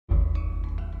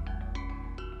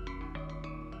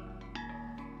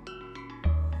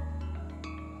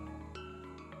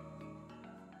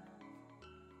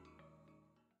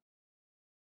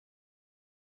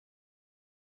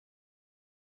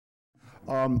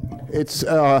It's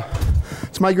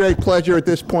my great pleasure at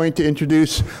this point to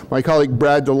introduce my colleague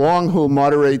Brad DeLong, who will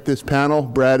moderate this panel.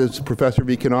 Brad is a professor of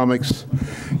economics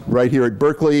right here at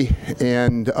Berkeley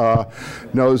and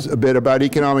knows a bit about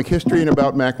economic history and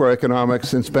about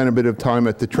macroeconomics and spent a bit of time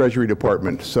at the Treasury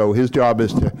Department. So his job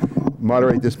is to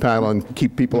moderate this panel and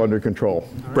keep people under control.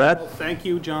 Brad? Well, thank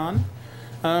you, John.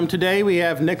 Today we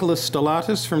have Nicholas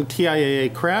Stolatis from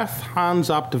TIAA-CREF, Hans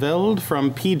Veld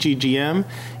from PGGM,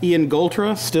 Ian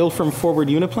Goltra, still from Forward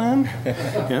Uniplan,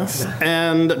 yes,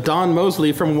 and Don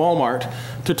Moseley from Walmart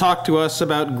to talk to us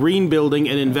about green building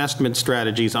and investment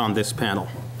strategies on this panel.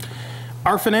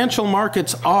 Our financial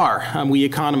markets are, we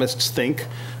economists think,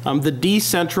 the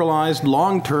decentralized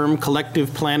long-term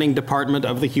collective planning department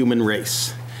of the human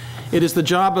race. It is the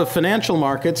job of financial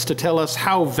markets to tell us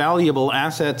how valuable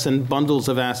assets and bundles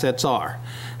of assets are,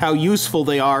 how useful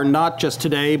they are not just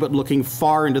today but looking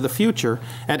far into the future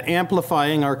at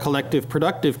amplifying our collective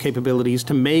productive capabilities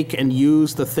to make and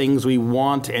use the things we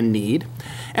want and need,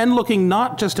 and looking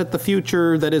not just at the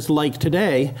future that is like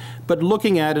today, but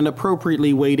looking at and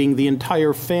appropriately weighting the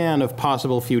entire fan of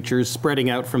possible futures spreading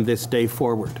out from this day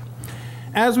forward.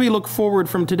 As we look forward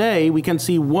from today, we can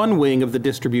see one wing of the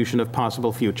distribution of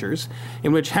possible futures,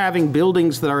 in which having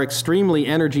buildings that are extremely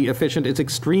energy efficient is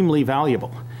extremely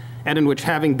valuable, and in which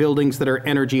having buildings that are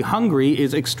energy hungry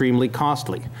is extremely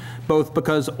costly, both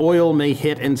because oil may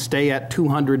hit and stay at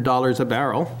 $200 a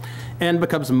barrel, and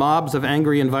because mobs of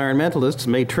angry environmentalists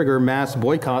may trigger mass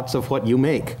boycotts of what you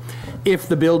make, if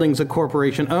the buildings a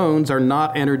corporation owns are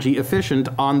not energy efficient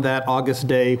on that August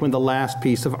day when the last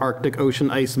piece of Arctic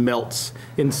Ocean ice melts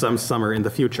in some summer in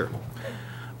the future.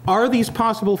 Are these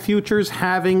possible futures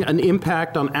having an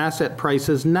impact on asset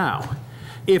prices now?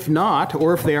 If not,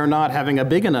 or if they are not having a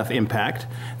big enough impact,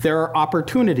 there are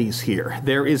opportunities here.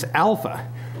 There is alpha,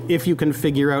 if you can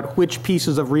figure out which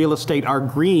pieces of real estate are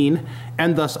green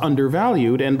and thus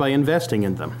undervalued, and by investing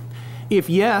in them. If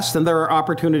yes, then there are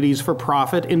opportunities for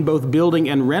profit in both building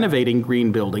and renovating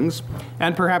green buildings,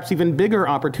 and perhaps even bigger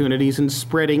opportunities in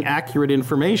spreading accurate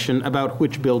information about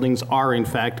which buildings are in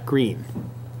fact green.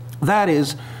 That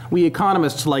is, we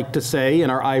economists like to say in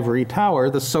our ivory tower,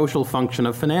 the social function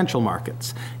of financial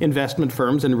markets, investment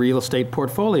firms, and real estate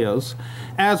portfolios,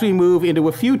 as we move into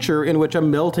a future in which a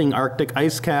melting Arctic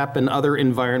ice cap and other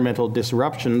environmental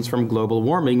disruptions from global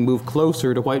warming move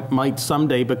closer to what might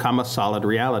someday become a solid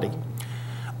reality.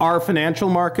 Are financial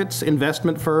markets,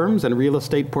 investment firms, and real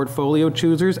estate portfolio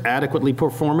choosers adequately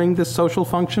performing this social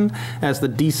function as the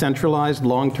decentralized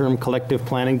long-term collective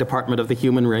planning department of the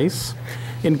human race?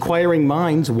 Inquiring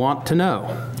minds want to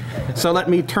know. So let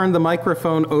me turn the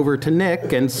microphone over to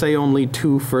Nick and say only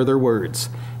 2 further words.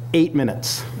 8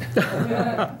 minutes.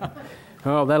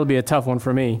 Oh, that'll be a tough one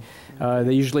for me.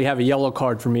 They usually have a yellow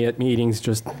card for me at meetings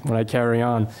just when I carry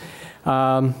on.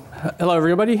 Hello,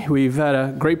 everybody. We've had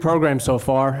a great program so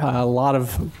far. A lot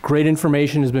of great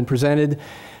information has been presented.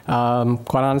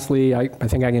 Quite honestly, I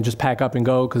think I can just pack up and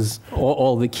go because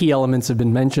all the key elements have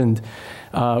been mentioned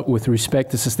with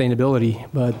respect to sustainability.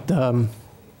 But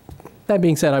that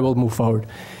being said, I will move forward.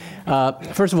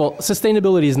 First of all,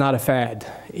 sustainability is not a fad.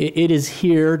 It is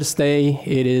here to stay.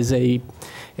 It is a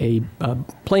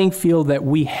playing field that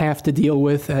we have to deal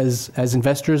with as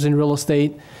investors in real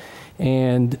estate.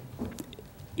 And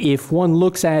if one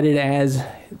looks at it as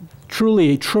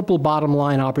truly a triple bottom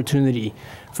line opportunity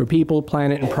for people,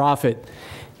 planet, and profit,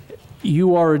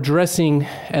 you are addressing,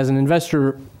 as an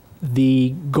investor,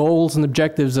 the goals and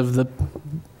objectives of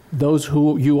those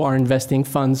who you are investing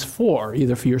funds for,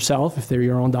 either for yourself, if they're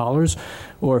your own dollars,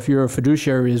 or if you're a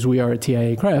fiduciary, as we are at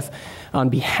TIAA-CREF, on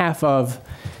behalf of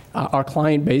our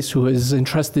client base who has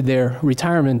entrusted their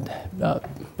retirement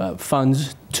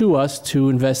funds to us to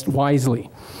invest wisely.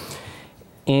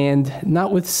 And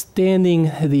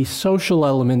notwithstanding the social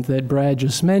element that Brad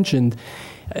just mentioned,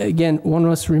 again, one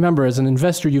must remember, as an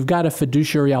investor, you've got a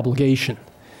fiduciary obligation.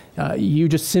 You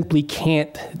just simply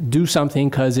can't do something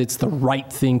because it's the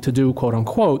right thing to do, quote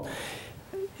unquote.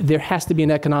 There has to be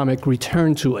an economic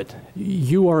return to it.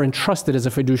 You are entrusted as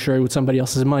a fiduciary with somebody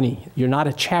else's money. You're not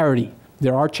a charity.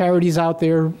 There are charities out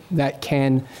there that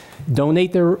can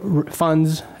donate their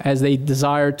funds as they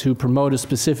desire to promote a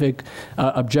specific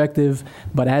objective,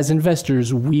 but as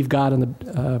investors, we've got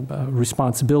a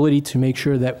responsibility to make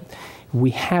sure that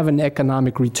we have an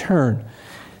economic return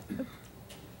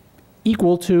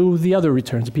equal to the other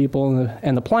returns. People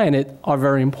and the planet are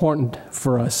very important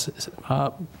for us.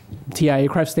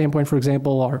 TIAA-CREF standpoint, for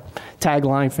example, our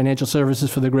tagline, financial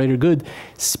services for the greater good,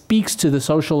 speaks to the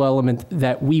social element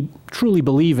that we truly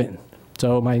believe in.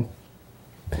 So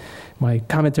my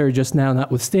commentary just now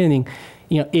notwithstanding,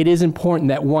 it is important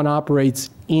that one operates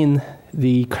in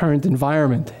the current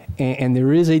environment, and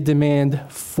there is a demand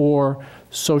for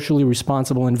socially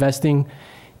responsible investing,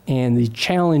 and the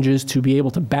challenge is to be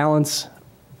able to balance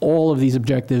all of these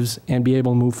objectives and be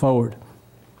able to move forward.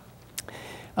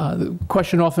 The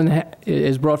question often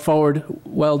is brought forward,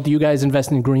 well, do you guys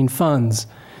invest in green funds?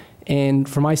 And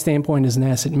from my standpoint as an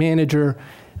asset manager,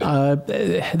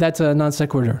 that's a non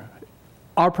sequitur.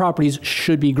 Our properties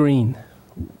should be green.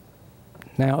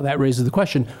 Now that raises the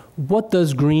question, what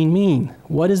does green mean?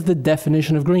 What is the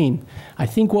definition of green? I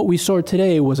think what we saw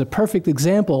today was a perfect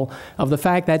example of the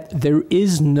fact that there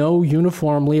is no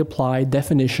uniformly applied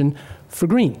definition for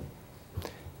green.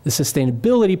 The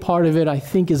sustainability part of it, I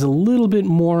think, is a little bit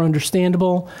more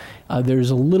understandable.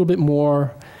 There's a little bit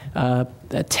more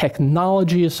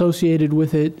technology associated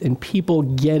with it, and people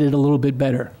get it a little bit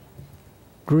better.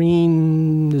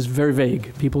 Green is very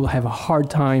vague. People have a hard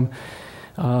time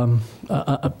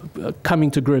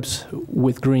coming to grips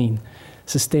with green.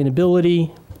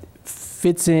 Sustainability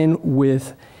fits in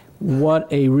with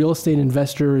what a real estate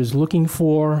investor is looking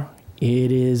for.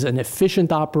 It is an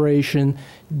efficient operation,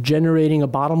 generating a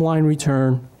bottom line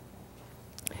return.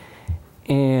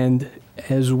 And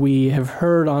as we have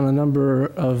heard on a number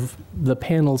of the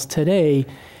panels today,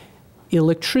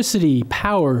 electricity,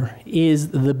 power, is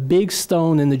the big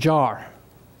stone in the jar.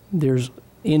 There's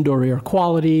indoor air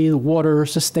quality, the water,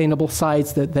 sustainable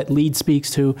sites that LEED speaks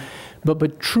to,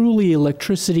 but truly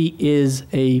electricity is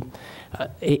a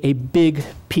big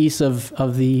piece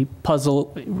of the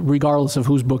puzzle, regardless of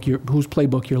whose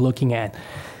playbook you're looking at.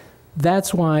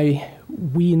 That's why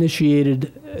we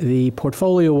initiated the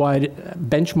portfolio-wide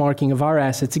benchmarking of our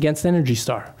assets against Energy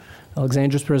Star.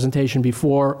 Alexandra's presentation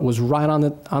before was right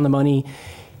on the money.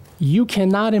 You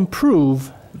cannot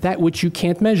improve that which you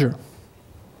can't measure.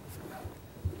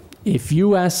 If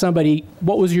you ask somebody,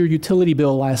 what was your utility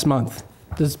bill last month?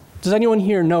 Does anyone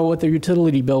here know what their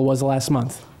utility bill was last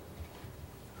month?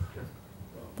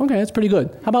 Okay, that's pretty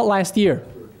good. How about last year?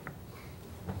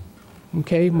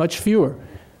 Okay, much fewer.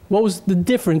 What was the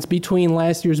difference between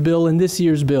last year's bill and this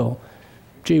year's bill?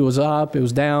 Gee, it was up, it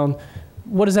was down.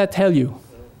 What does that tell you?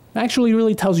 Actually,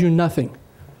 really tells you nothing.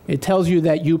 It tells you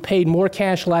that you paid more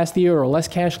cash last year or less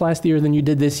cash last year than you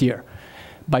did this year.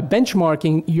 By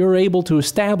benchmarking, you're able to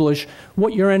establish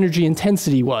what your energy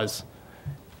intensity was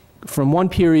from one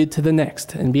period to the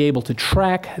next and be able to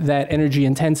track that energy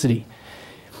intensity.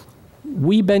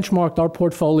 We benchmarked our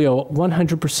portfolio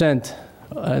 100%,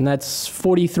 and that's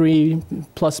 43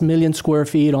 plus million square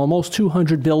feet, almost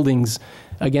 200 buildings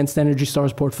against Energy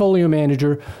Star's portfolio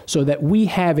manager, so that we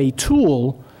have a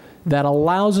tool that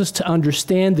allows us to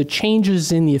understand the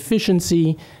changes in the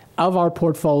efficiency of our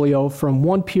portfolio from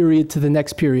one period to the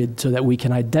next period, so that we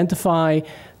can identify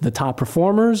the top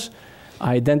performers,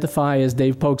 identify, as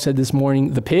Dave Polk said this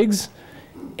morning, the pigs,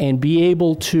 and be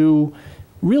able to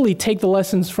really take the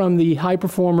lessons from the high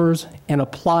performers and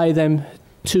apply them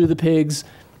to the pigs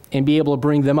and be able to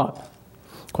bring them up.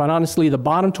 Quite honestly, the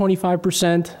bottom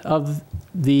 25% of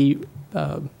the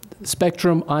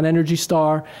spectrum on Energy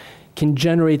Star can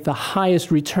generate the highest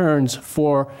returns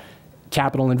for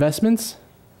capital investments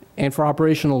and for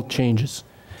operational changes.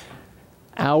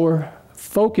 Our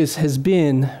focus has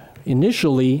been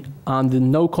initially on the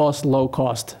no-cost,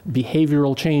 low-cost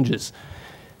behavioral changes.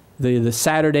 The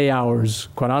Saturday hours,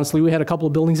 quite honestly, we had a couple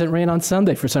of buildings that ran on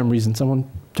Sunday for some reason. Someone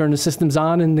turned the systems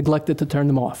on and neglected to turn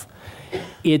them off.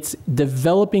 It's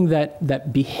developing that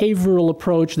behavioral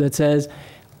approach that says,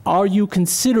 are you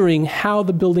considering how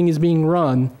the building is being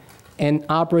run and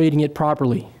operating it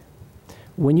properly?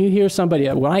 When I hear somebody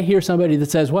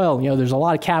that says, well, there's a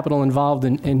lot of capital involved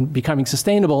in becoming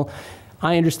sustainable,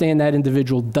 I understand that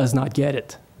individual does not get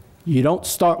it. You don't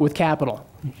start with capital.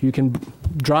 You can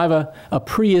drive a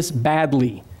Prius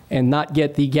badly and not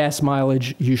get the gas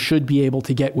mileage you should be able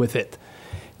to get with it.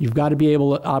 You've got to be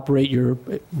able to operate your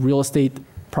real estate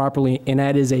properly, and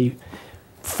that is a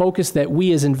focus that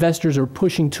we as investors are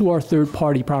pushing to our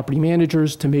third-party property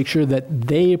managers to make sure that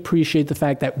they appreciate the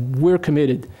fact that we're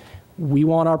committed. We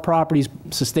want our properties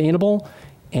sustainable,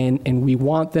 and we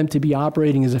want them to be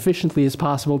operating as efficiently as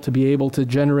possible to be able to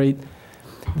generate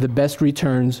the best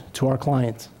returns to our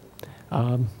clients.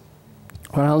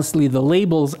 Quite honestly, the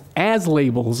labels as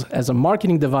a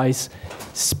marketing device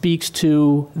speaks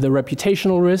to the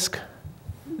reputational risk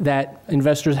that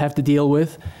investors have to deal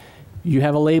with. You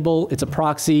have a label, it's a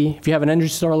proxy. If you have an Energy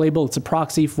Star label, it's a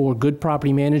proxy for good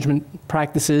property management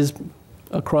practices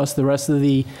across the rest of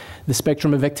the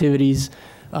spectrum of activities.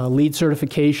 LEED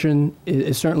certification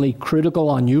is certainly critical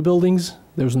on new buildings.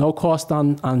 There's no cost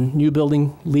on new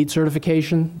building LEED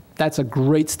certification. That's a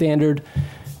great standard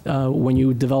when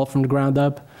you develop from the ground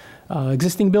up.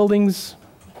 Existing buildings,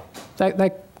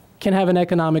 that can have an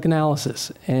economic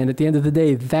analysis. And at the end of the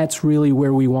day, that's really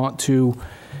where we want to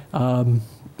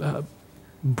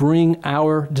bring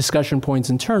our discussion points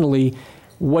internally.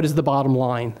 What is the bottom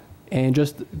line? And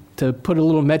just to put a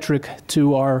little metric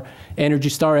to our Energy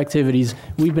Star activities,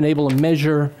 we've been able to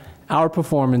measure our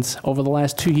performance over the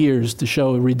last 2 years to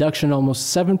show a reduction,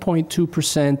 almost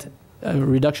 7.2%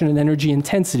 reduction in energy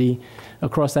intensity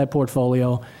across that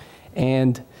portfolio,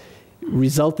 and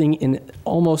resulting in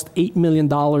almost $8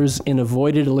 million in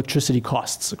avoided electricity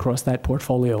costs across that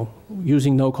portfolio,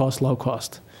 using no cost, low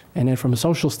cost. And then from a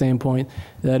social standpoint,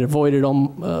 that avoided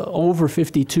over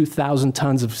 52,000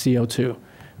 tons of CO2,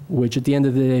 which at the end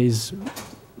of the day is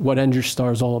what Energy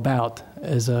Star is all about,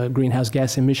 as a greenhouse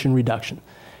gas emission reduction.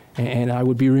 And I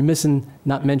would be remiss in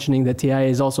not mentioning that TIAA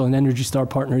is also an Energy Star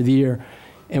Partner of the Year.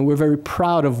 And we're very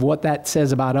proud of what that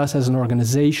says about us as an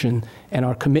organization and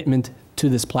our commitment to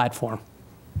this platform.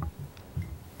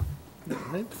 All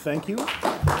right, thank you. Okay,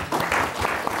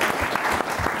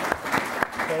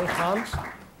 Hans?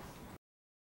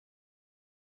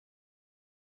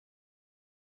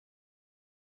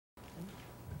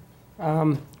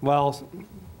 Well,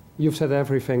 you've said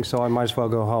everything, so I might as well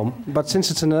go home. But since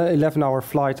it's an 11-hour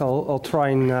flight, I'll try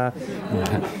and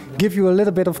give you a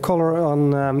little bit of color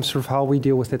on sort of how we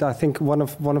deal with it. I think one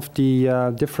of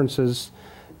the differences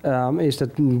is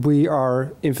that we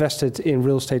are invested in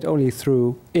real estate only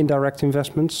through indirect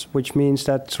investments, which means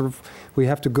that sort of we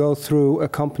have to go through a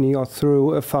company or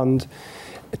through a fund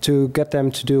to get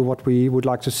them to do what we would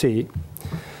like to see.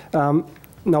 Now,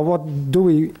 what do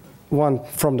we want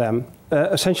from them?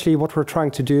 Essentially, what we're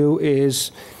trying to do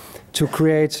is to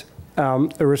create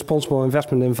a responsible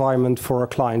investment environment for our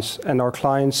clients. And our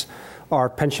clients are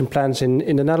pension plans in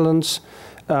the Netherlands.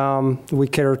 We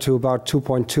cater to about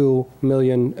 2.2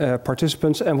 million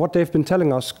participants. And what they've been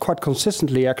telling us quite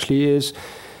consistently, actually, is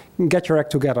get your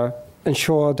act together.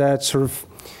 Ensure that sort of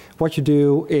what you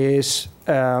do is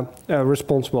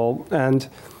responsible. And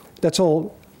that's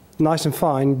all nice and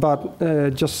fine, but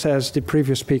just as the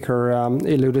previous speaker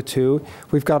alluded to,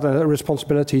 we've got a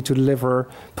responsibility to deliver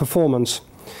performance.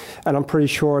 And I'm pretty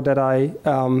sure that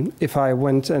if I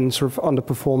went and sort of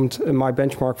underperformed my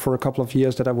benchmark for a couple of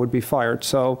years, that I would be fired.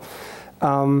 So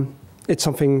it's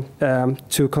something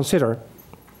to consider.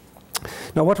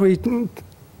 Now, what we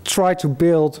try to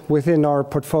build within our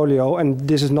portfolio, and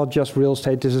this is not just real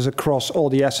estate, this is across all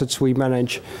the assets we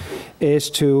manage,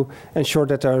 is to ensure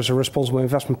that there's a responsible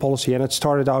investment policy. And it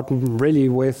started out really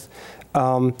with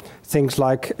things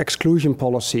like exclusion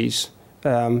policies,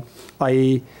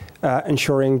 i.e.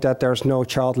 Ensuring that there's no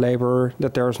child labor,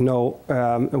 that there's no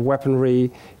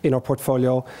weaponry in our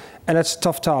portfolio. And that's a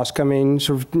tough task. I mean,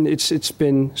 sort of it's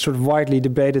been sort of widely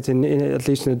debated, at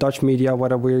least in the Dutch media,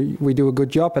 whether we do a good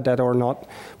job at that or not.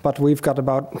 But we've got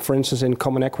about, for instance, in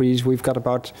common equities, we've got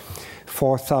about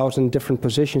 4,000 different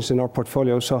positions in our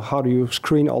portfolio. So how do you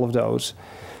screen all of those?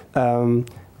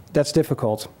 That's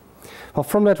difficult. Well,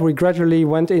 from that, we gradually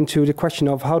went into the question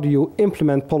of how do you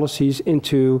implement policies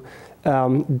into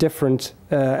different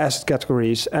asset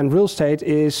categories, and real estate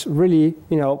is really,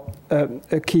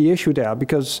 a key issue there,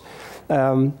 because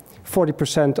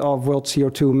 40% of world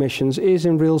CO2 emissions is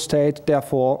in real estate.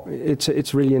 Therefore,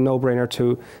 it's really a no-brainer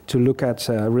to look at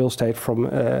real estate from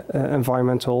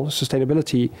environmental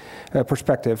sustainability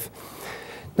perspective.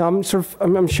 Now,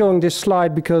 I'm showing this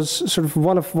slide because sort of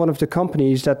one of the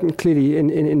companies that clearly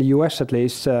in the US at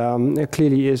least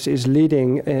clearly is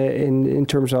leading in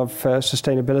terms of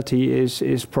sustainability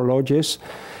is Prologis.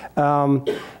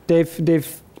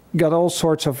 They've got all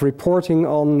sorts of reporting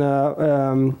on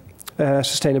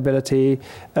sustainability.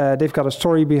 They've got a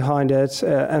story behind it.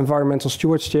 Environmental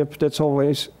stewardship. That's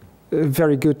always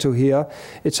very good to hear.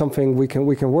 It's something we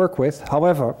can work with.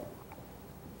 However,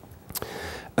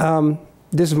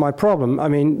 this is my problem. I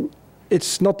mean,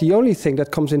 it's not the only thing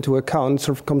that comes into account,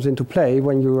 sort of comes into play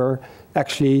when you are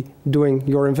actually doing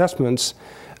your investments.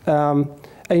 And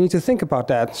you need to think about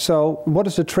that. So what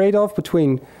is the trade-off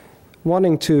between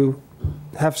wanting to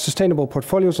have sustainable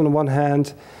portfolios on the one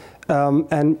hand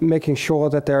and making sure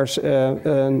that there's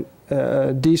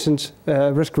a decent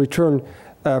risk-return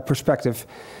perspective?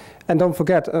 And don't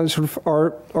forget, sort of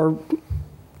our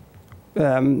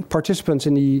participants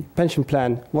in the pension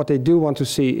plan, what they do want to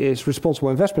see is responsible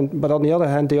investment, but on the other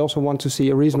hand, they also want to see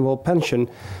a reasonable pension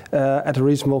at a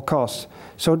reasonable cost.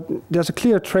 So there's a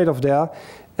clear trade-off there,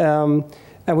 and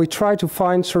we're trying to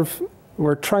find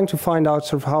out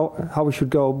sort of how we should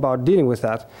go about dealing with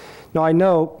that. Now, I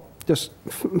know, just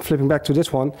flipping back to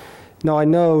this one, now I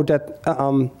know that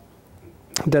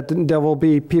that there will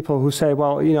be people who say,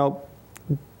 well,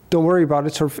 don't worry about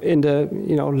it, sort of in the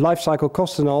life cycle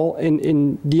cost and all.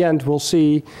 In the end, we'll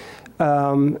see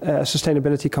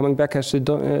sustainability coming back as a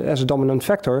dominant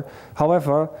factor.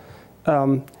 However,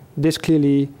 this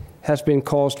clearly has been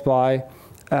caused by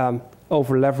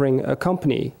over-levering a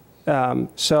company.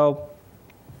 So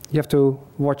you have to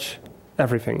watch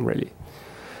everything, really.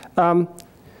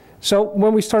 So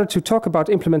when we started to talk about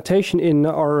implementation in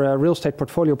our real estate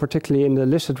portfolio, particularly in the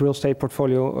listed real estate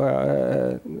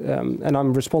portfolio, and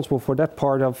I'm responsible for that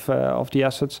part of the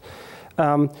assets,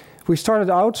 we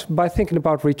started out by thinking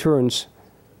about returns.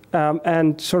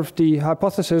 And sort of the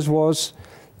hypothesis was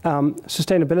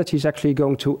sustainability is actually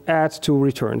going to add to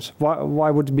returns. Why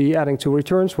would it be adding to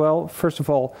returns? Well, first of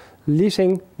all,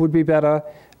 leasing would be better,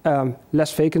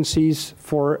 less vacancies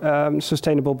for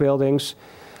sustainable buildings,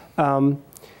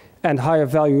 and higher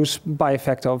values by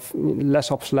effect of less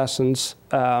obsolescence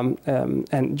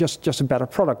and just a better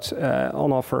product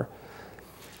on offer.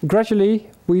 Gradually,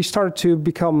 we started to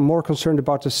become more concerned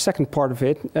about the second part of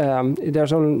it.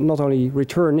 There's not only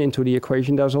return into the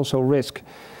equation, there's also risk.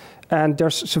 And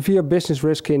there's severe business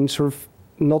risk in sort of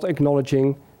not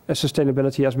acknowledging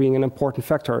sustainability as being an important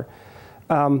factor.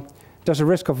 There's a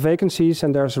risk of vacancies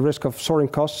and there's a risk of soaring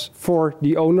costs for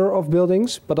the owner of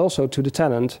buildings, but also to the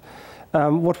tenant.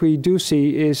 What we do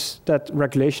see is that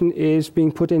regulation is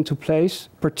being put into place,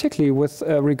 particularly with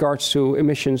regards to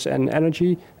emissions and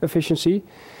energy efficiency.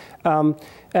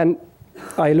 And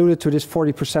I alluded to this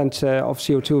 40% of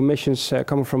CO2 emissions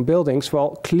coming from buildings.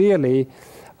 Well, clearly,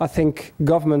 I think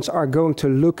governments are going to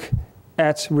look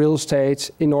at real estate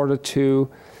in order to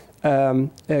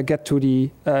get to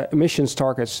the emissions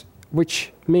targets,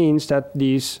 which means that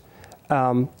these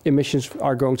emissions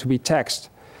are going to be taxed.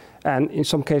 And in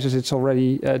some cases, it's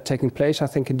already taking place. I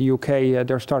think in the UK,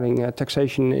 they're starting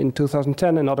taxation in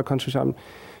 2010, and other countries, I'm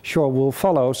sure, will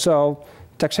follow. So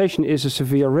taxation is a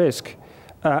severe risk,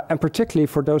 and particularly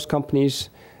for those companies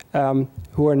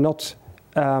who are not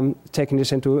taking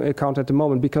this into account at the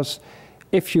moment, because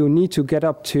if you need to get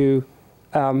up to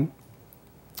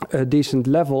a decent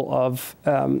level of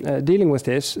dealing with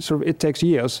this, so it takes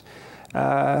years.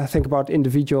 Think about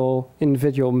individual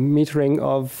metering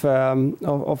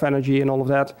of energy and all of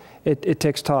that. It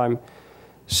takes time.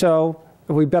 So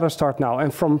we better start now.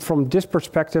 And from this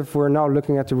perspective, we're now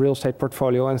looking at the real estate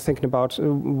portfolio and thinking about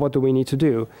what do we need to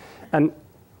do. And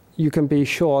you can be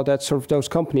sure that sort of those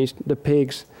companies, the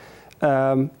pigs,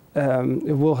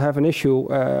 will have an issue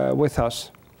with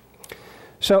us.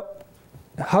 So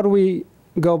how do we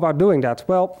go about doing that?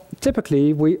 Well,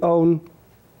 typically we own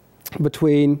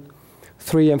between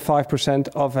 3 and 5%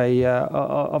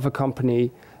 of a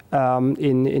company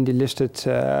in the listed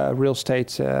real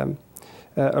estate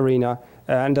arena,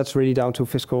 and that's really down to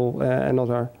fiscal and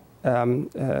other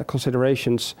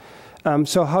considerations.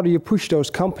 So how do you push those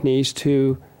companies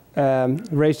to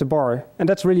raise the bar? And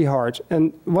that's really hard.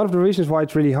 And one of the reasons why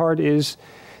it's really hard is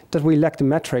that we lack the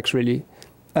metrics, really.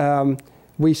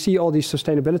 We see all these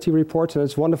sustainability reports, and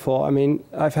it's wonderful. I mean,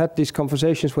 I've had these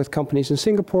conversations with companies in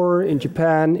Singapore, in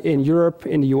Japan, in Europe,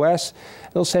 in the US.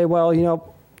 They'll say, well,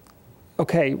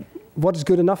 okay, what is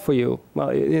good enough for you? Well,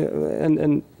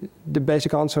 and the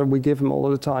basic answer we give them all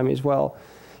the time is, well,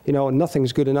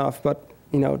 nothing's good enough, but,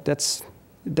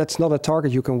 that's not a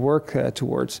target you can work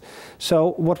towards.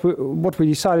 So what we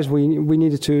decided is we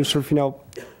needed to sort of,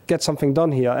 get something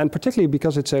done here. And particularly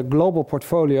because it's a global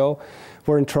portfolio,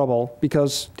 we're in trouble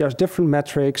because there's different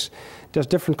metrics, there's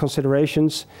different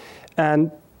considerations,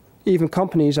 and even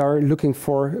companies are looking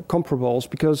for comparables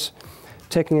because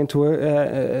taking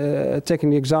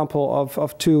the example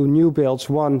of two new builds,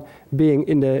 one being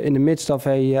in the midst of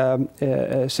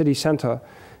a city center,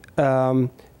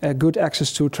 good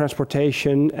access to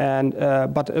transportation, and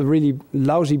but a really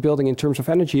lousy building in terms of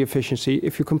energy efficiency.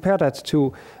 If you compare that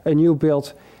to a new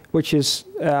build, which is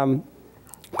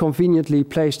conveniently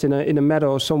placed in a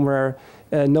meadow somewhere,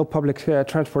 no public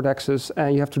transport access,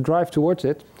 and you have to drive towards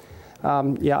it.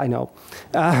 Yeah, I know.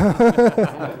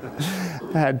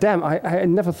 Damn, I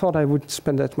never thought I would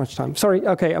spend that much time. Sorry,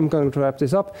 okay, I'm going to wrap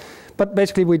this up. But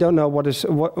basically, we don't know what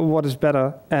is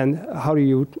better and how do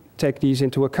you take these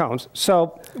into account.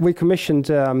 So we commissioned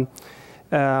the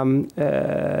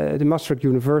Maastricht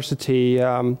University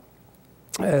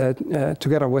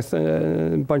together with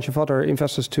a bunch of other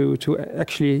investors to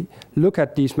actually look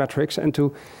at these metrics and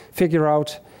to figure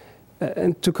out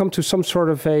and to come to some sort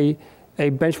of a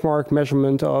benchmark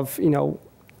measurement of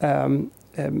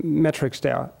metrics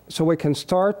there, so we can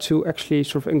start to actually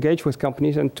sort of engage with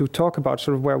companies and to talk about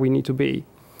sort of where we need to be.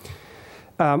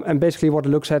 And basically what it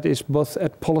looks at is both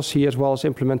at policy as well as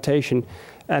implementation.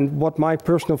 And what my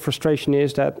personal frustration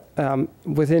is that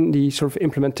within the sort of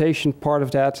implementation part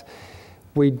of that,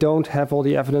 we don't have all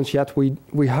the evidence yet.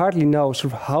 We hardly know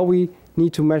sort of how we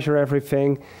need to measure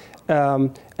everything.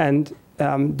 And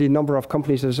the number of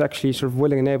companies that is actually sort of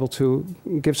willing and able to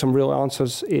give some real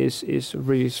answers is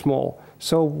really small.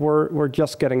 So we're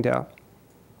just getting there.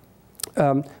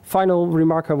 Final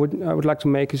remark I would like to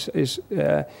make is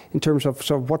in terms of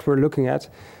sort of what we're looking at.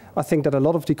 I think that a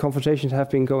lot of the conversations have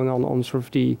been going on sort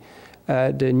of the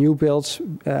new builds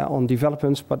on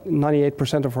developments, but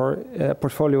 98% of our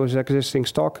portfolio is existing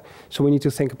stock. So we need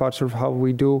to think about sort of how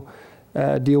we do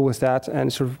deal with that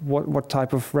and sort of what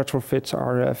type of retrofits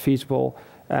are feasible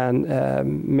and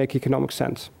make economic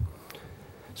sense.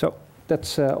 So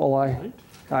that's all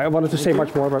I wanted to say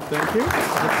much more, but thank you.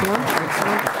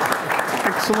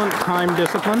 Excellent time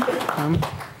discipline.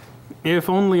 If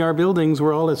only our buildings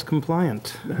were all as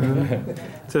compliant.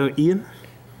 So Ian?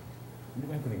 You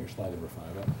mind putting your slide number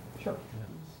 5 up? sure.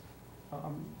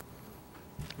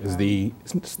 Is the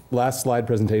last slide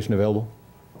presentation available?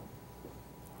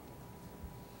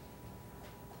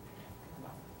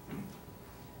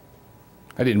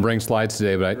 I didn't bring slides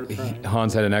today, but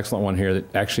Hans had an excellent one here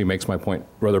that actually makes my point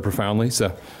rather profoundly, so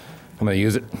I'm going to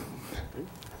use it.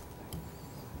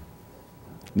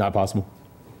 Not possible?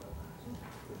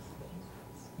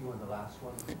 You want the last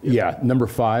one? Yeah, number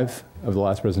 5 of the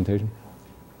last presentation.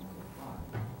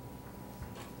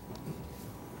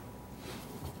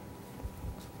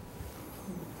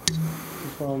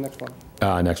 Next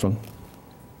one. Next one.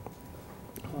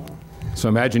 So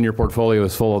imagine your portfolio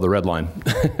is full of the red line.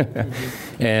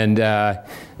 And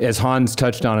as Hans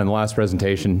touched on in the last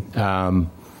presentation,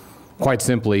 quite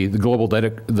simply, the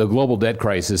global debt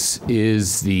crisis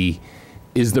is the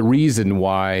reason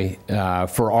why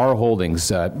for our holdings,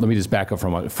 let me just back up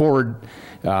from a forward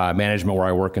management where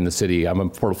I work in the city. I'm a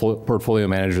portfolio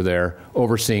manager there,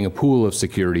 overseeing a pool of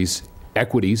securities,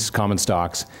 equities, common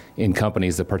stocks in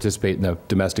companies that participate in the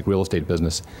domestic real estate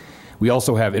business. We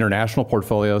also have international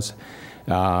portfolios,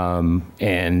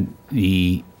 and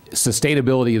the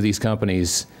sustainability of these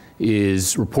companies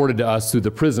is reported to us through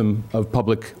the prism of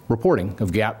public reporting,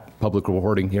 of GAAP public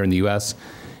reporting here in the US,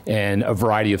 and a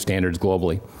variety of standards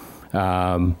globally.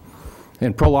 And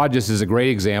Prologis is a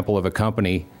great example of a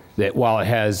company that, while it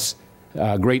has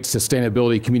great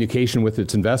sustainability communication with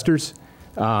its investors,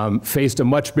 faced a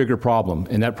much bigger problem,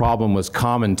 and that problem was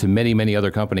common to many, many other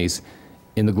companies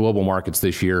in the global markets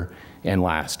this year and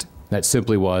last. That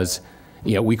simply was,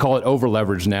 you know, we call it over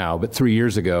leverage now, but 3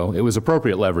 years ago it was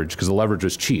appropriate leverage because the leverage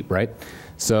was cheap, right?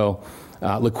 So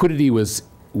liquidity was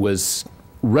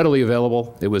readily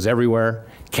available. It was everywhere.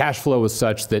 Cash flow was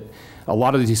such that a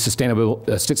lot of these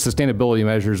sustainability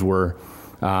measures were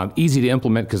easy to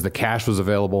implement because the cash was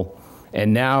available.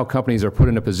 And now companies are put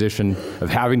in a position of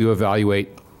having to evaluate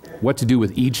what to do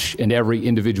with each and every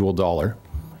individual dollar.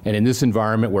 And in this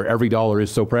environment where every dollar is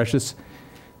so precious,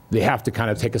 they have to kind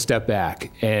of take a step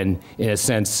back. And in a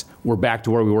sense, we're back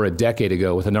to where we were a decade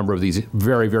ago with a number of these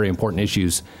very, very important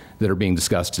issues that are being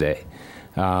discussed today.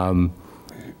 You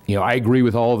know, I agree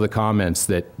with all of the comments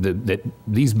that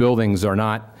these buildings are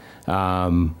not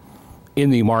in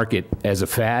the market as a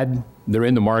fad. They're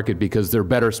in the market because they're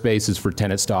better spaces for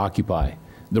tenants to occupy.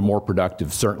 They're more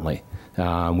productive, certainly.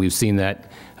 We've seen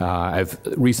that. I've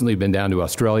recently been down to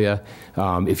Australia.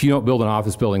 If you don't build an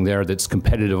office building there that's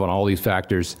competitive on all these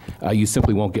factors, you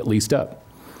simply won't get leased up.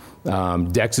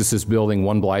 Dexus is building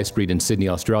One Blythe Street in Sydney,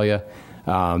 Australia.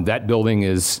 That building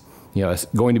is, you know,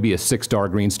 going to be a 6-star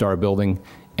Green Star building,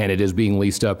 and it is being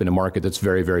leased up in a market that's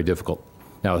very, very difficult.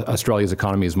 Now, Australia's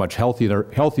economy is much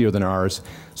healthier than ours,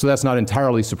 so that's not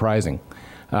entirely surprising.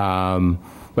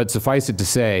 But suffice it to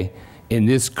say, in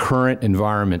this current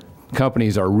environment,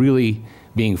 companies are really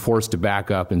being forced to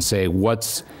back up and say,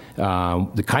 what's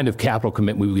the kind of capital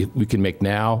commitment we can make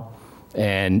now?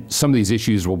 And some of these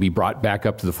issues will be brought back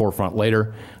up to the forefront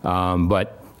later.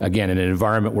 But again, in an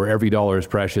environment where every dollar is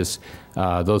precious,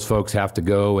 those folks have to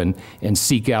go and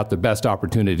seek out the best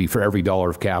opportunity for every dollar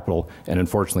of capital. And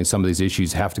unfortunately, some of these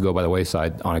issues have to go by the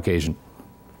wayside on occasion.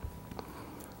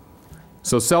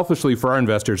 So selfishly for our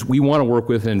investors, we want to work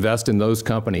with and invest in those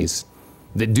companies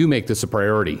that do make this a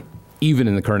priority, even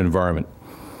in the current environment.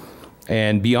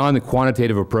 And beyond the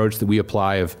quantitative approach that we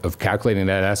apply of calculating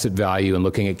that asset value and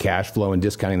looking at cash flow and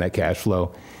discounting that cash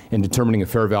flow and determining a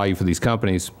fair value for these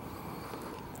companies,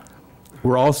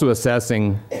 we're also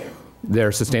assessing their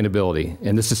sustainability.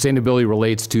 And the sustainability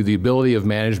relates to the ability of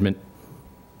management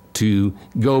to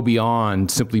go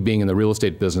beyond simply being in the real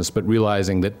estate business, but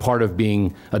realizing that part of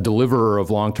being a deliverer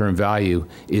of long-term value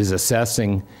is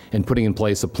assessing and putting in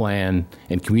place a plan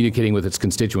and communicating with its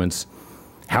constituents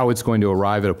how it's going to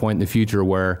arrive at a point in the future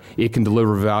where it can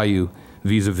deliver value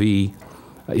vis-a-vis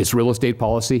its real estate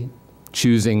policy,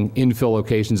 choosing infill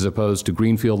locations as opposed to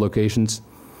greenfield locations.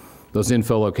 Those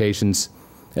infill locations,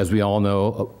 as we all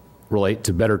know, relate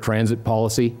to better transit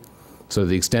policy. So to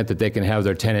the extent that they can have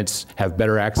their tenants have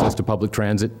better access to public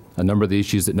transit, a number of the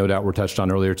issues that no doubt were touched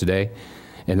on earlier today,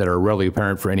 and that are readily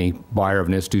apparent for any buyer of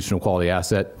an institutional quality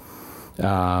asset,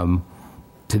 to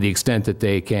the extent that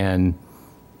they can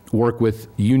work with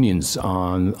unions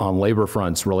on labor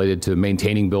fronts related to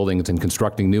maintaining buildings and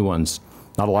constructing new ones.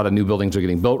 Not a lot of new buildings are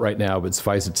getting built right now, but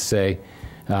suffice it to say,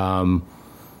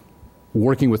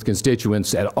 working with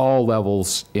constituents at all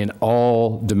levels in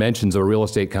all dimensions of a real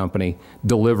estate company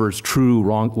delivers true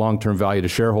long-term value to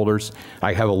shareholders.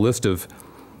 I have a list of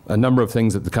a number of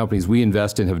things that the companies we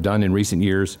invest in have done in recent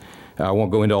years. I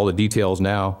won't go into all the details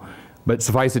now, but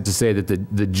suffice it to say that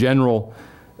the general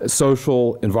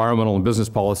social, environmental, and business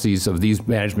policies of these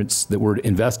managements that we're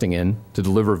investing in to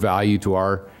deliver value to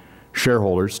our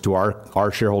shareholders, to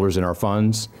our shareholders in our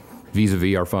funds,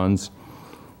 vis-a-vis our funds,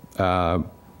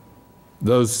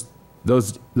 those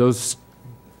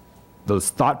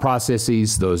thought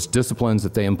processes, those disciplines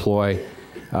that they employ,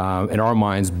 in our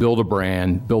minds, build a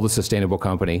brand, build a sustainable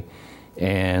company,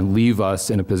 and leave us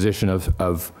in a position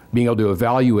of being able to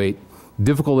evaluate,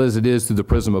 difficult as it is through the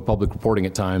prism of public reporting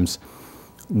at times,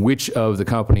 which of the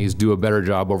companies do a better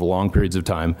job over long periods of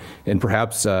time. And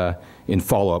perhaps in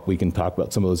follow-up, we can talk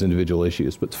about some of those individual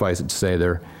issues. But suffice it to say,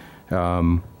 they're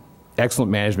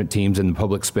excellent management teams in the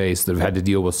public space that have had to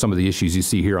deal with some of the issues you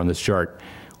see here on this chart,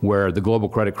 where the global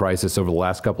credit crisis over the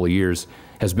last couple of years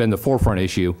has been the forefront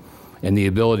issue, and the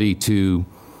ability to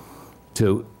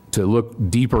look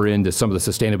deeper into some of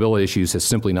the sustainability issues has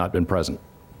simply not been present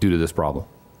due to this problem.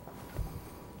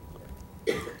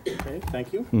 Okay,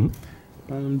 thank you.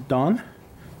 Mm-hmm. Don?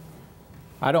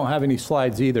 I don't have any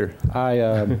slides either.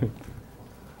 And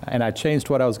I changed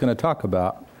what I was going to talk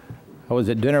about. I was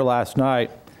at dinner last night,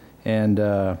 and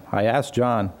I asked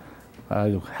John,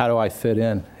 how do I fit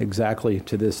in exactly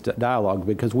to this dialogue,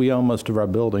 because we own most of our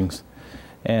buildings.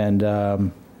 And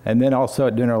then also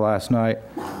at dinner last night,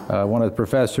 one of the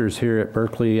professors here at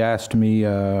Berkeley asked me,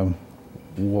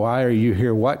 why are you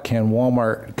here? What can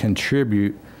Walmart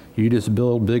contribute? You just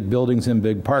build big buildings and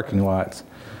big parking lots.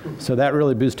 So that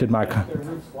really boosted my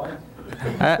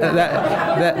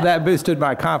that boosted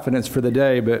my confidence for the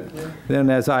day. But then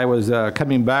as I was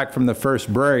coming back from the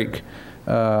first break,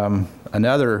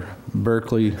 another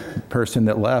Berkeley person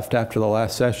that left after the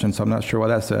last session, so I'm not sure what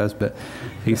that says, but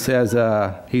he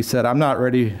said, I'm not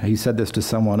ready, he said this to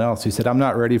someone else, he said, I'm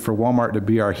not ready for Walmart to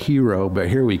be our hero, but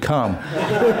here we come.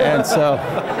 And so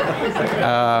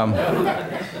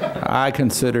I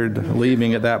considered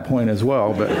leaving at that point as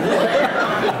well, but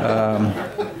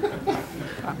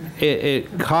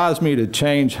it caused me to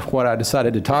change what I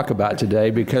decided to talk about today,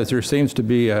 because there seems to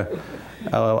be a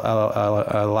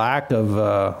lack of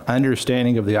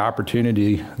understanding of the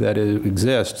opportunity that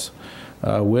exists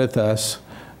with us,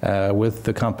 with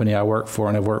the company I work for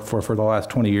and have worked for the last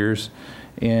 20 years,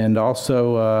 and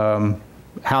also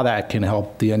how that can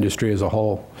help the industry as a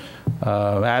whole.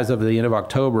 As of the end of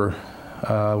October,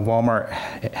 Walmart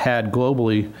had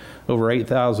globally over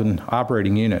 8,000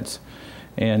 operating units,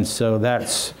 and so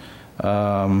that's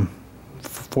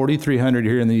 4,300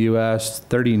 here in the U.S.,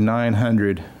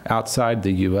 3,900 outside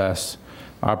the U.S.,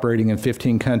 operating in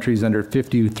 15 countries under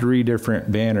 53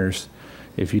 different banners,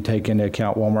 if you take into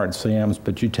account Walmart and Sam's,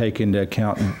 but you take into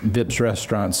account Vips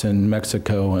restaurants in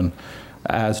Mexico and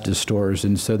Asda stores.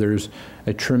 And so there's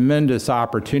a tremendous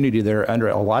opportunity there under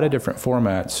a lot of different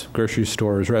formats: grocery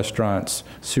stores, restaurants,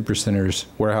 supercenters,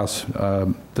 warehouse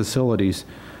facilities.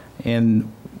 And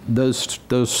those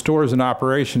stores and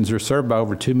operations are served by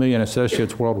over 2 million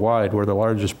associates worldwide. We're the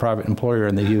largest private employer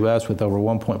in the U.S. with over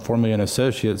 1.4 million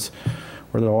associates.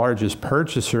 We're the largest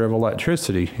purchaser of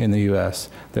electricity in the U.S.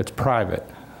 that's private,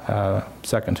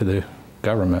 second to the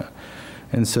government.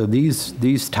 And so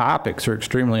these topics are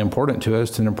extremely important to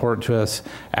us, and important to us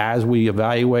as we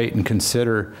evaluate and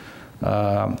consider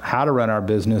how to run our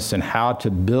business and how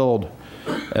to build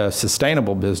a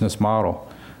sustainable business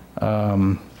model.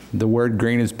 The word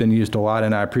green has been used a lot,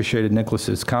 and I appreciated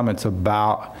Nicholas's comments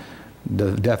about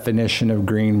the definition of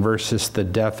green versus the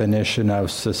definition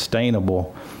of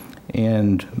sustainable.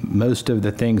 And most of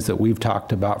the things that we've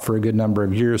talked about for a good number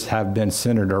of years have been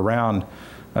centered around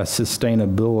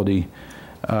sustainability.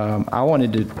 I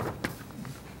wanted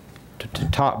to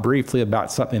to talk briefly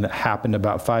about something that happened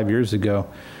about 5 years ago.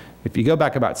 If you go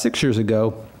back about 6 years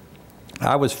ago,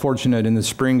 I was fortunate in the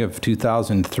spring of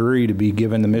 2003 to be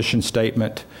given the mission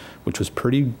statement, which was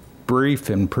pretty brief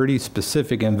and pretty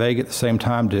specific and vague at the same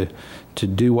time, to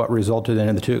do what resulted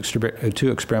in the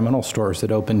two experimental stores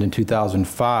that opened in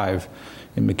 2005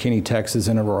 in McKinney, Texas,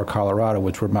 and Aurora, Colorado,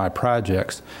 which were my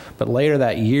projects. But later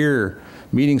that year,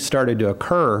 meetings started to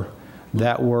occur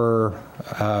that were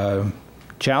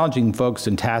challenging folks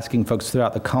and tasking folks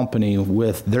throughout the company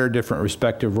with their different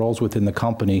respective roles within the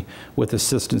company, with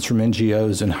assistance from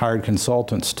NGOs and hired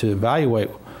consultants to evaluate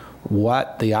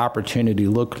what the opportunity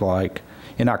looked like.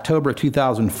 In October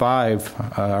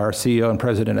 2005, our CEO and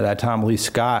president at that time, Lee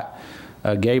Scott,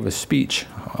 gave a speech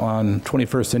on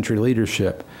 21st century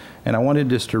leadership. And I wanted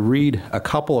just to read a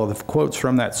couple of quotes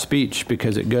from that speech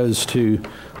because it goes to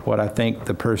what I think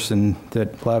the person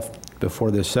that left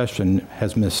before this session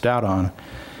has missed out on.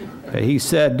 He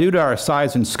said, "Due to our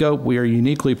size and scope, we are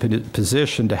uniquely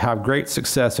positioned to have great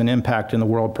success and impact in the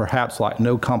world, perhaps like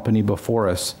no company before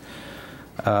us.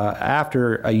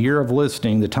 After a year of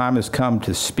listening, the time has come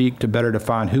to speak to better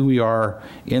define who we are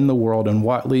in the world and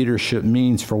what leadership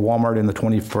means for Walmart in the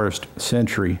 21st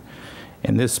century."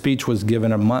 And this speech was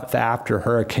given a month after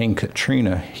Hurricane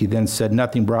Katrina. He then said,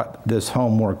 "Nothing brought this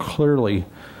home more clearly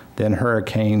than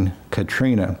Hurricane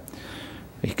Katrina."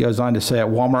 He goes on to say, "At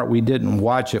Walmart, we didn't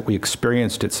watch it, we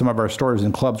experienced it. Some of our stores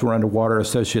and clubs were underwater.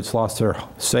 Associates lost their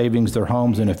savings, their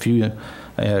homes, and a few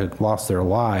lost their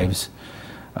lives."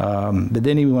 But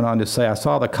then he went on to say, "I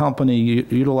saw the company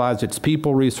utilize its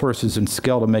people, resources, and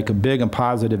skill to make a big and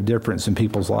positive difference in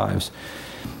people's lives."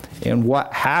 And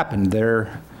what happened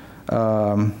there,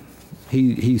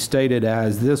 he stated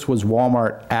as, this was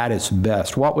Walmart at its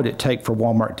best. What would it take for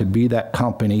Walmart to be that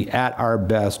company at our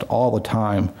best all the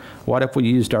time? What if we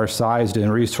used our size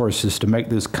and resources to make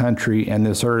this country and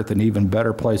this earth an even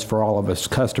better place for all of us,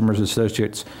 customers,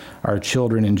 associates, our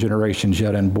children, and generations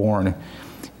yet unborn?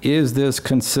 Is this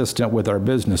consistent with our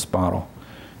business model?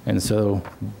 And so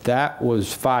that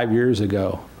was 5 years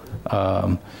ago.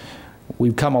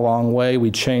 We've come a long way.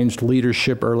 We changed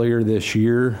leadership earlier this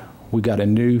year. We got a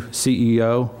new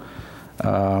CEO.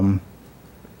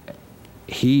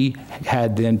 He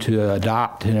had then to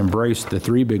adopt and embrace the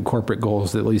 3 big corporate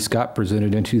goals that Lee Scott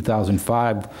presented in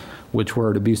 2005, which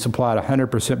were to be supplied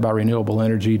 100% by renewable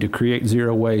energy, to create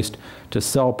zero waste, to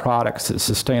sell products that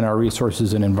sustain our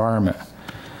resources and environment.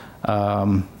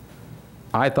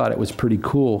 I thought it was pretty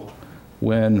cool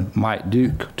when Mike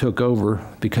Duke took over,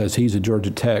 because he's a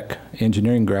Georgia Tech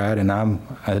engineering grad and I'm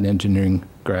an engineering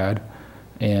grad.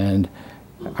 And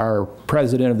our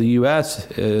president of the U.S.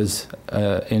 is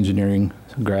an engineering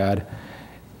grad.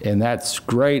 And that's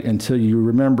great until you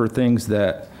remember things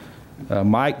that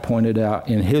Mike pointed out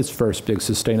in his first big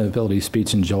sustainability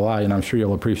speech in July, and I'm sure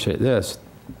you'll appreciate this.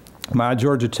 My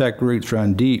Georgia Tech roots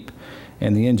run deep,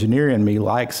 and the engineer in me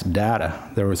likes data.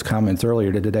 There was comments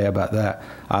earlier today about that.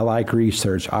 I like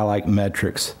research. I like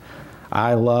metrics.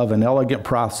 I love an elegant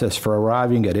process for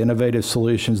arriving at innovative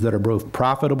solutions that are both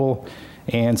profitable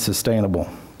and sustainable.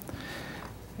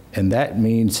 And that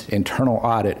means internal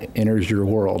audit enters your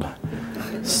world.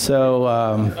 So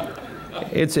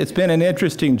it's been an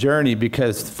interesting journey,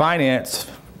 because finance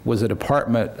was a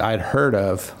department I'd heard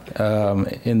of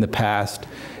in the past,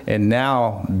 and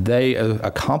now they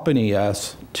accompany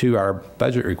us to our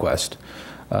budget request.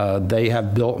 They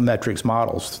have built metrics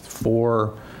models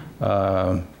for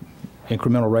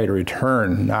incremental rate of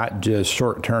return, not just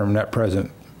short-term net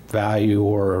present value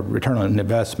or return on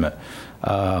investment,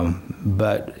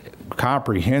 but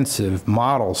comprehensive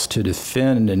models to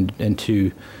defend and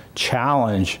to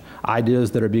challenge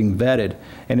ideas that are being vetted.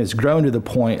 And it's grown to the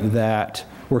point that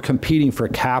we're competing for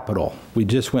capital. We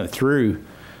just went through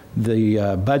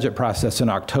the budget process in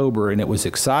October, and it was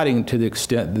exciting to the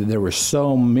extent that there were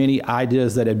so many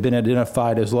ideas that had been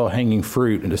identified as low-hanging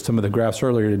fruit. And as some of the graphs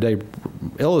earlier today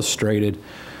illustrated,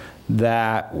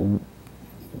 that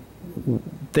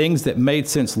things that made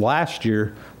sense last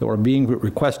year that were being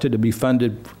requested to be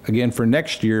funded again for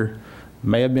next year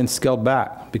may have been scaled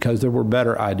back because there were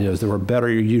better ideas, there were better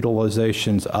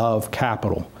utilizations of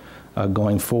capital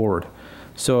going forward.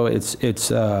 So it's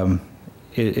an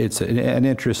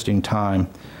interesting time.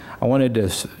 I wanted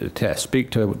to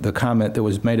speak to the comment that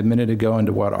was made a minute ago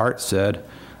into what Art said,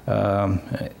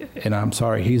 and I'm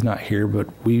sorry he's not here, but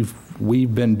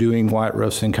we've been doing white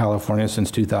roasts in California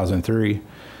since 2003.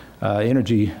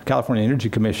 California Energy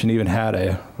Commission even had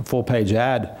a full-page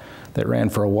ad that ran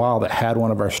for a while that had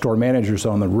one of our store managers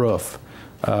on the roof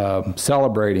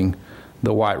celebrating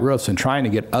the white roofs and trying to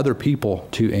get other people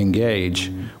to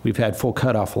engage. We've had full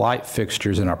cutoff light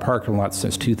fixtures in our parking lot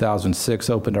since 2006,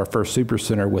 opened our first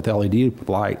supercenter with LED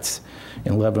lights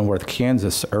in Leavenworth,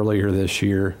 Kansas earlier this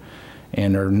year,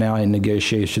 and are now in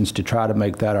negotiations to try to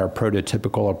make that our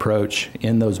prototypical approach.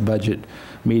 In those budget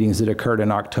meetings that occurred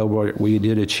in October, we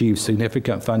did achieve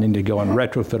significant funding to go and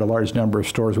retrofit a large number of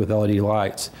stores with LED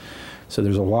lights. So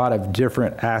there's a lot of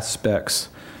different aspects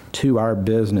to our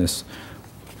business.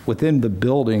 Within the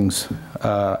buildings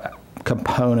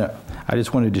component, I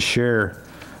just wanted to share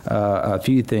a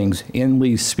few things. In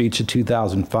Lee's speech of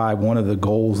 2005, one of the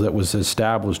goals that was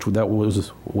established that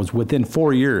was within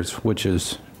 4 years, which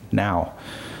is now,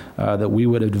 that we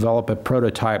would have developed a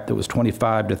prototype that was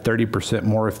 25 to 30%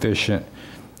 more efficient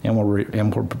and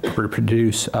will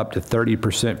produce up to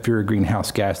 30% fewer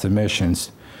greenhouse gas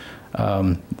emissions.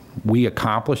 We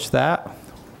accomplished that.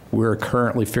 We're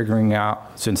currently figuring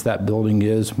out, since that building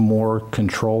is more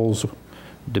controls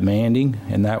demanding,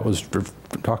 and that was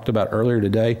talked about earlier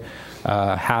today,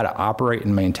 how to operate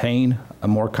and maintain a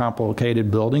more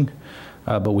complicated building,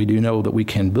 but we do know that we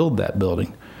can build that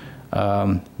building.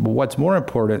 But what's more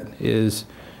important is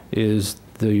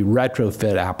the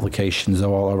retrofit applications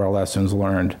of all of our lessons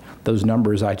learned. Those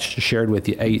numbers I shared with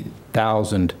you,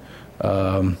 8,000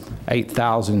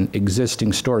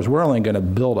 existing stores. We're only going to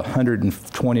build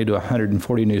 120 to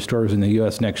 140 new stores in the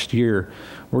U.S. next year.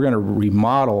 We're going to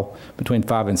remodel between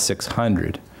 500 and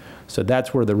 600. So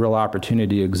that's where the real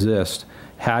opportunity exists.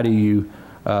 How do you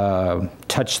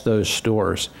touch those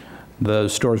stores?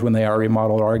 Those stores, when they are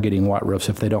remodeled, are getting white roofs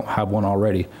if they don't have one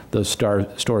already. Those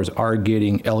stores are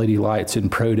getting LED lights in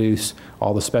produce,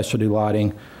 all the specialty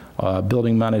lighting,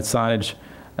 building-mounted signage.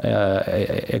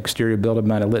 Exterior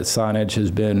building-mounted lit signage has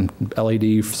been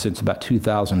LED since about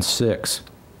 2006.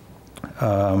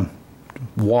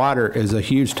 Water is a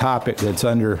huge topic that's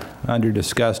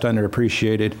under-discussed,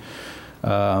 underappreciated.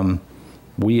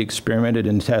 We experimented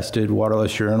and tested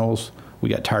waterless urinals. We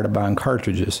got tired of buying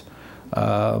cartridges.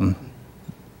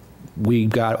 We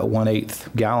got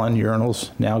 1/8 gallon urinals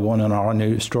now going in our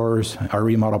new stores. Our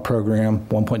remodel program,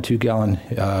 1.2 gallon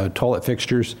toilet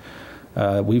fixtures.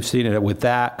 We've seen it with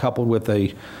that, coupled with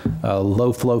a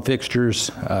low flow fixtures,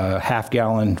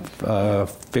 half-gallon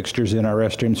fixtures in our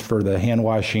restrooms for the hand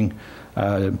washing,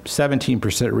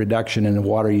 17% reduction in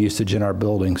water usage in our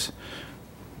buildings.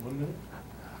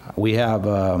 We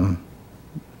have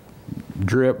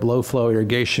drip, low flow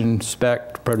irrigation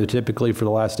spec prototypically for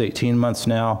the last 18 months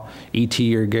now, ET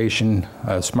irrigation,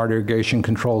 smart irrigation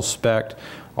controls spec.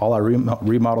 All our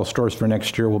remodel stores for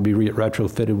next year will be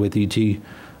retrofitted with ET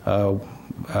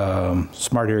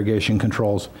smart irrigation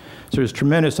controls. So there's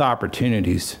tremendous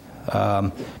opportunities,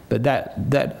 but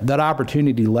that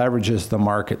opportunity leverages the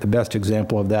market. The best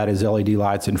example of that is LED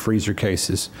lights in freezer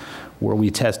cases, where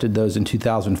we tested those in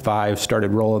 2005,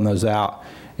 started rolling those out,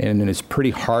 and it's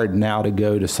pretty hard now to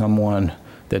go to someone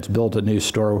that's built a new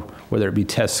store, whether it be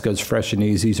Tesco's Fresh and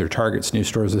Easy's or Target's new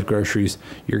stores with groceries.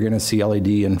 You're going to see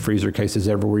LED in freezer cases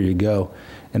everywhere you go,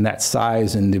 and that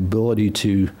size and the ability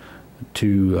to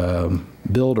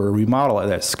build or remodel at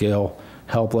that scale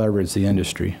help leverage the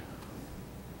industry.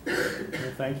 Well,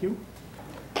 thank you.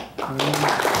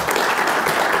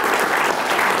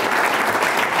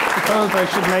 I suppose I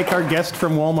should make our guest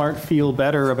from Walmart feel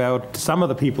better about some of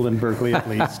the people in Berkeley, at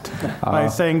least, by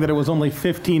saying that it was only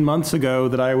 15 months ago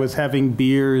that I was having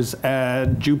beers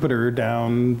at Jupiter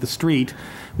down the street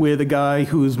with a guy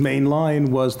whose main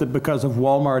line was that because of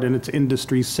Walmart and its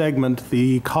industry segment,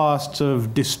 the costs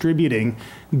of distributing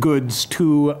goods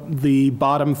to the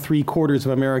bottom 3/4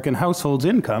 of American households'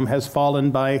 income has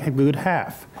fallen by a good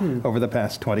half over the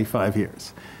past 25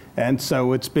 years. And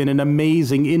so it's been an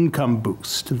amazing income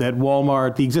boost that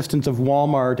Walmart, the existence of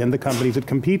Walmart and the companies it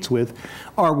competes with,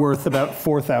 are worth about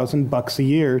 $4,000 a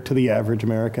year to the average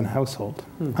American household.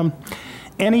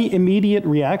 Any immediate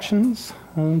reactions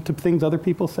to things other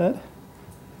people said?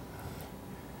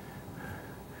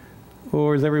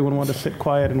 Or does everyone want to sit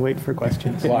quiet and wait for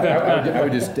questions? Well, I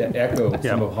would just echo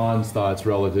some of Hans' thoughts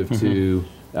relative to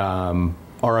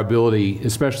our ability,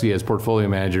 especially as portfolio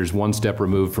managers, one step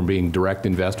removed from being direct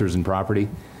investors in property.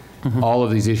 All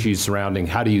of these issues surrounding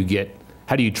how do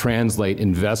you translate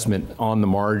investment on the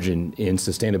margin in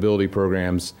sustainability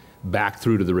programs back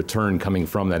through to the return coming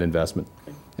from that investment.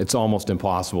 It's almost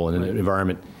impossible in an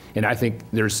environment. And I think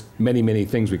there's many, many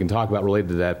things we can talk about related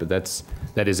to that, but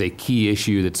that is a key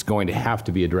issue that's going to have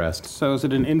to be addressed. So is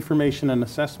it an information and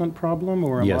assessment problem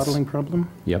or a modeling problem?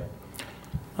 Yep.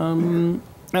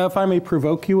 Now, if I may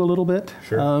provoke you a little bit,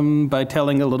 Sure. by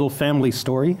telling a little family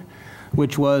story.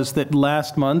 which was that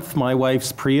last month my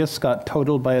wife's Prius got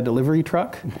totaled by a delivery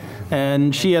truck,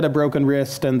 and she had a broken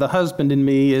wrist, and the husband in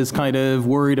me is kind of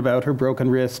worried about her broken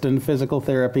wrist and physical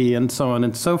therapy and so on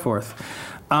and so forth.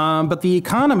 But the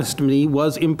economist in me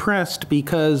was impressed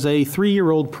because a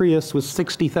 3-year-old Prius with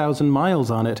 60,000 miles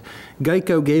on it,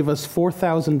 Geico gave us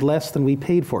 $4,000 less than we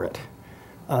paid for it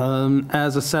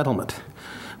as a settlement,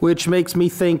 which makes me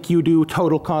think you do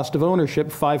total cost of ownership,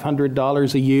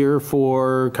 $500 a year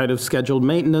for kind of scheduled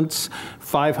maintenance,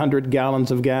 500 gallons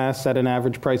of gas at an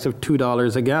average price of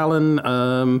 $2 a gallon,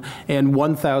 and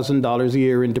 $1,000 a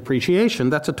year in depreciation.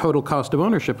 That's a total cost of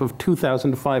ownership of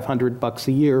 $2,500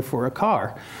 a year for a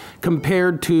car,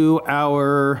 compared to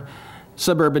our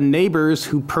suburban neighbors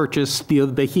who purchased the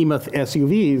behemoth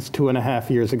SUVs 2.5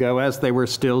 years ago, as they were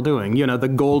still doing. You know, the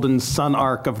golden sun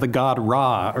arc of the god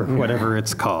Ra, or whatever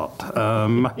it's called.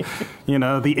 You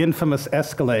know, the infamous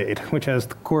Escalade, which has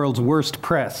the world's worst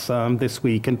press this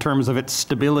week in terms of its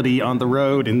stability on the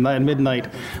road in midnight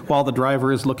while the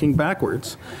driver is looking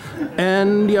backwards.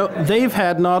 And, you know, they've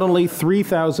had not only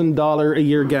 $3,000 a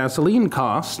year gasoline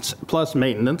costs plus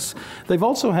maintenance, they've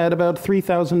also had about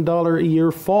 $3,000 a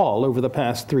year fall over the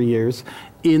past 3 years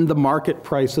in the market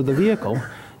price of the vehicle,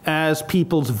 as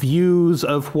people's views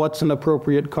of what's an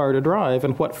appropriate car to drive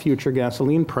and what future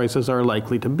gasoline prices are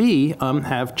likely to be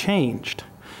have changed.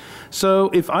 So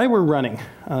if I were running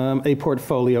a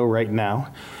portfolio right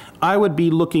now, I would be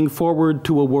looking forward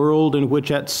to a world in which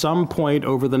at some point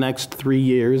over the next 3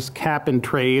 years, cap and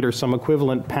trade or some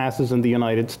equivalent passes in the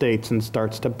United States and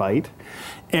starts to bite,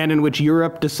 and in which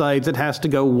Europe decides it has to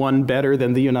go one better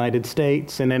than the United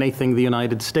States, and anything the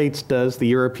United States does, the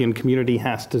European community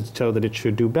has to show that it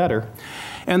should do better.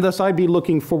 And thus I'd be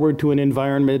looking forward to an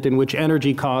environment in which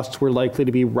energy costs were likely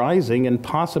to be rising, and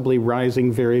possibly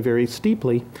rising very, very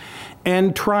steeply,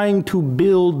 and trying to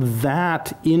build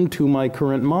that into my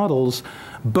current models,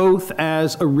 both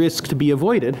as a risk to be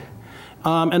avoided,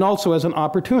 and also as an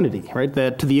opportunity, right?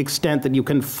 That to the extent that you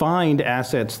can find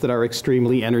assets that are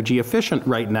extremely energy efficient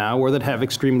right now, or that have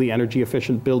extremely energy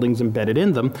efficient buildings embedded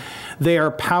in them, they are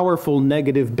powerful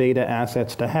negative beta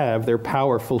assets to have. They're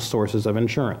powerful sources of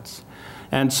insurance.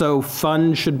 And so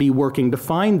funds should be working to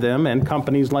find them, and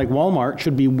companies like Walmart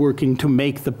should be working to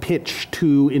make the pitch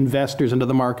to investors into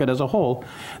the market as a whole,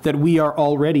 that we are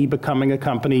already becoming a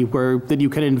company that you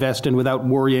can invest in without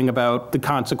worrying about the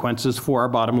consequences for our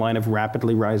bottom line of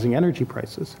rapidly rising energy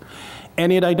prices.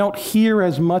 And yet I don't hear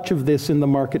as much of this in the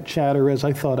market chatter as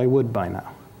I thought I would by now.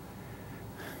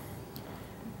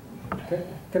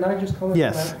 Can I just comment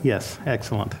on that? Yes,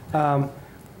 excellent.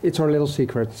 It's our little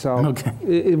secret, so okay.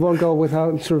 it won't go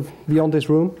without sort of beyond this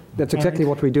room. That's exactly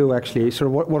what we do, actually. Sort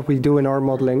of what we do in our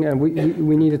modeling, and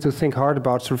we needed to think hard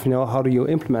about sort of, you know, how do you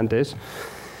implement this.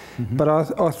 Mm-hmm. But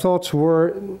our thoughts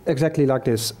were exactly like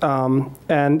this,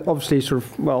 and obviously sort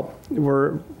of, well,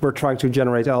 we're trying to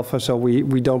generate alpha, so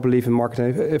we don't believe in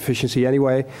market efficiency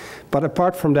anyway. But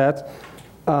apart from that,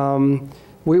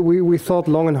 we thought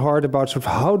long and hard about sort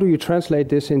of how do you translate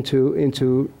this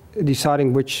into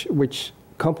deciding which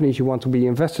companies you want to be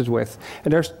invested with.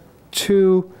 And there's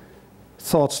two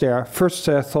thoughts there. First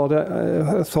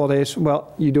thought is,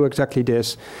 well, you do exactly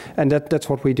this. And that's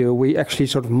what we do. We actually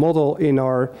sort of model in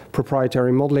our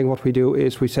proprietary modeling. What we do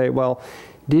is we say, well,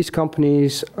 these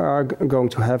companies are going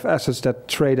to have assets that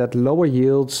trade at lower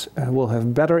yields, will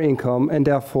have better income, and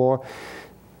therefore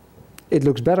it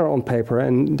looks better on paper,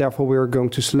 and therefore we're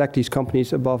going to select these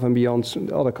companies above and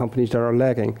beyond other companies that are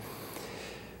lagging.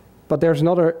 But there's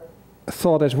another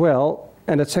thought as well,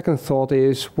 and that second thought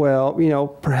is, well, you know,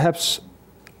 perhaps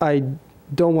I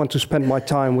don't want to spend my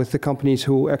time with the companies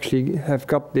who actually have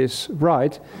got this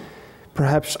right.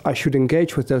 Perhaps I should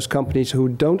engage with those companies who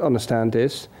don't understand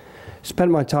this,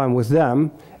 spend my time with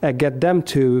them, and get them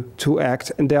to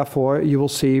act, and therefore you will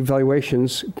see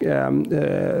valuations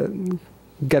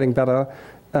getting better,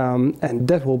 and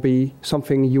that will be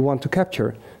something you want to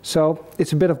capture. So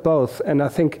it's a bit of both, and I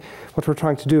think what we're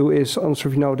trying to do is on sort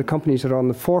of, you know, the companies that are on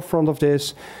the forefront of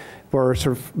this, we're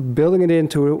sort of building it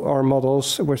into our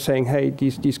models. We're saying, hey,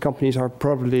 these companies are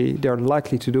they're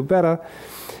likely to do better.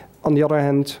 On the other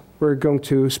hand, we're going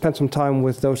to spend some time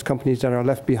with those companies that are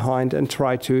left behind and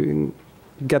try to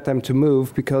get them to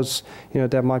move, because, you know,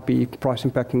 there might be price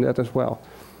impact in that as well.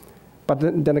 But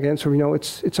then again, so, you know,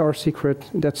 it's our secret.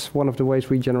 That's one of the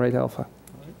ways we generate alpha.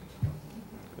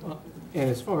 And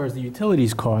as far as the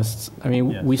utilities costs, I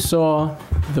mean, yes, we saw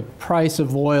the price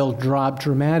of oil drop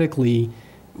dramatically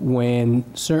when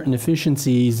certain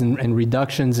efficiencies and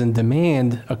reductions in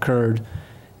demand occurred.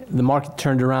 The market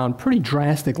turned around pretty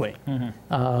drastically.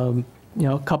 Mm-hmm. You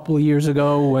know, a couple of years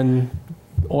ago when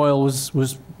oil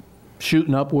was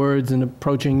shooting upwards and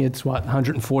approaching its, what,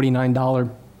 $149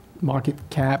 market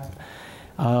cap.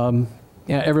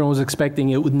 Everyone was expecting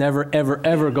it would never, ever,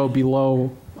 ever go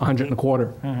below 100 and a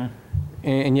quarter.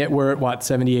 And yet we're at, what,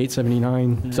 78,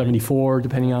 79, 74,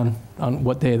 depending on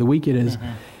what day of the week it is.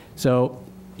 So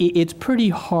it's pretty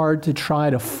hard to try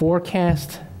to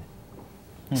forecast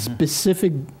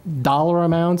specific dollar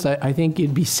amounts. I think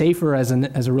it'd be safer as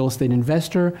a real estate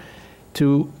investor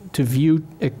to view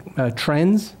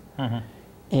trends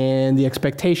and the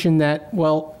expectation that,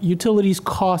 well, utilities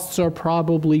costs are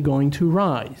probably going to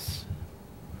rise.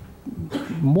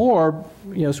 More,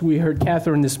 so we heard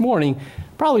Catherine this morning,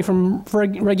 probably from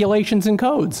regulations and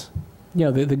codes.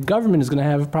 The government is going to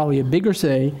have probably a bigger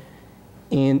say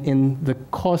in the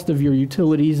cost of your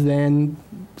utilities than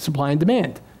supply and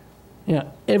demand.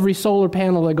 Every solar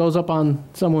panel that goes up on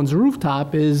someone's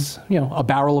rooftop is, a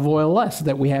barrel of oil less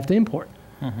that we have to import.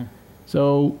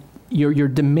 So your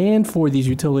demand for these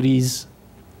utilities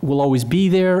will always be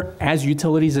there as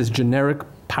utilities, as generic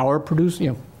power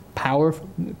power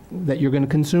that you're going to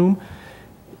consume.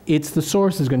 It's the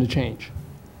source is going to change.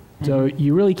 So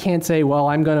you really can't say, well,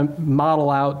 I'm going to model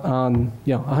out on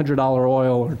 $100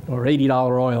 oil or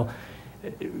 $80 oil.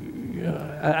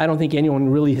 I don't think anyone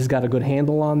really has got a good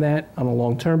handle on that on a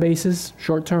long-term basis.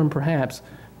 Short-term, perhaps,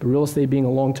 but real estate being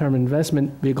a long-term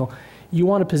investment vehicle, you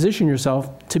want to position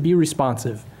yourself to be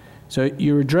responsive. So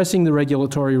you're addressing the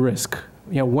regulatory risk.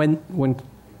 When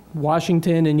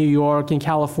Washington and New York and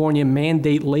California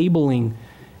mandate labeling,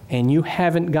 and you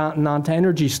haven't gotten onto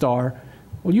Energy Star,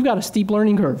 well, you've got a steep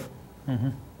learning curve.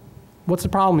 What's the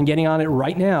problem in getting on it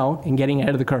right now and getting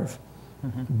ahead of the curve?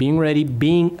 Being ready,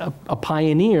 being a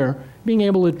pioneer, being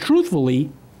able to truthfully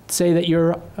say that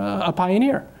you're a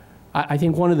pioneer. I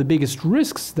think one of the biggest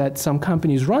risks that some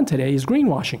companies run today is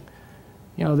greenwashing.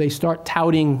 They start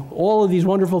touting all of these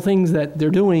wonderful things that they're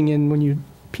doing, and when you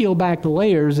peel back the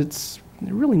layers, it's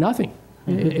really nothing.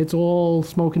 It's all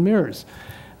smoke and mirrors.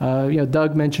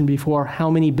 Doug mentioned before how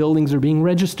many buildings are being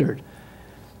registered.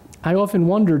 I often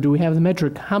wonder, do we have the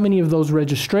metric, how many of those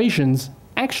registrations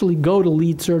actually go to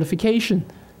LEED certification?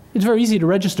 It's very easy to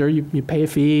register. You pay a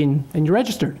fee and you're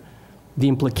registered. The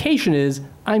implication is,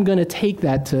 I'm going to take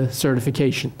that to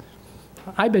certification.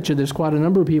 I bet you there's quite a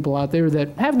number of people out there that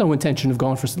have no intention of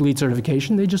going for LEED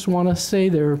certification. They just want to say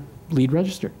they're LEED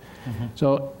registered.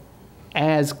 So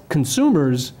as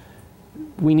consumers,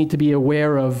 we need to be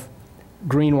aware of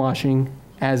greenwashing.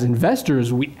 As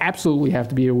investors, we absolutely have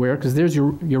to be aware, because there's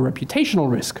your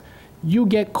reputational risk. You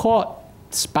get caught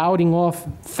spouting off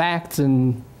facts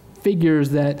and figures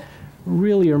that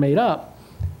really are made up,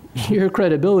 your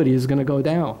credibility is going to go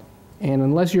down. And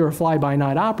unless you're a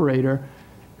fly-by-night operator,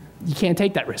 you can't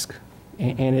take that risk.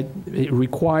 And it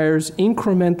requires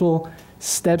incremental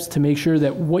steps to make sure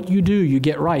that what you do, you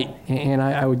get right. And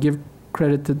I would give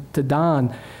credit to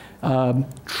Don.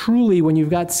 Truly, when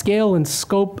you've got scale and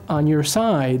scope on your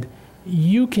side,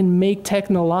 you can make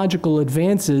technological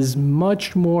advances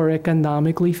much more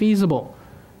economically feasible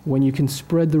when you can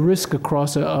spread the risk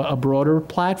across a broader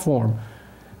platform.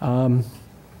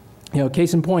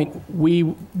 Case in point,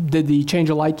 we did the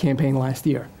Change a Light campaign last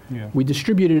year. We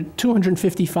distributed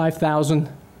 255,000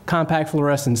 compact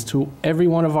fluorescents to every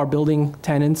one of our building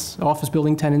tenants, office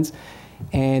building tenants,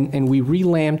 and we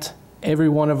relamped every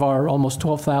one of our almost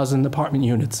 12,000 apartment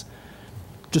units.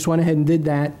 Just went ahead and did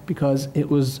that because it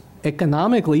was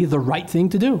economically the right thing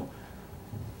to do.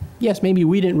 Yes, maybe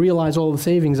we didn't realize all the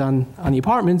savings on the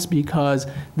apartments because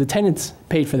the tenants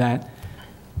paid for that,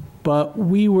 but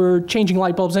we were changing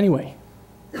light bulbs anyway.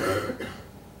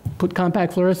 Put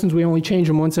compact fluorescents, we only change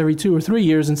them once every 2 or 3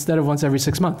 years instead of once every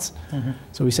 6 months.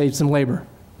 So we saved some labor,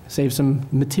 saved some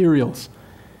materials,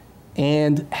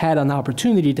 and had an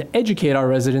opportunity to educate our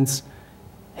residents,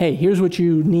 hey, here's what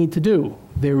you need to do.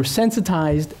 They were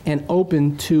sensitized and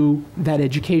open to that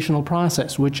educational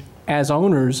process, which as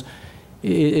owners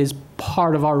is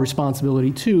part of our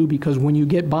responsibility too, because when you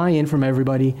get buy-in from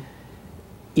everybody,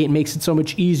 it makes it so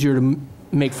much easier to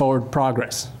make forward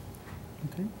progress.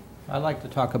 Okay. I'd like to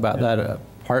talk about that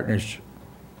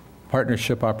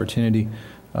partnership opportunity.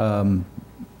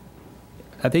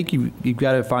 I think you've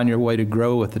got to find your way to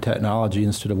grow with the technology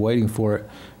instead of waiting for it.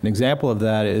 An example of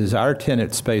that is our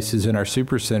tenant spaces in our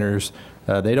super centers,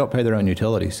 they don't pay their own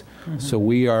utilities. So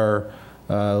we are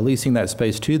leasing that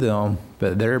space to them,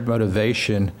 but their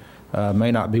motivation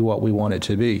may not be what we want it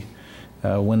to be.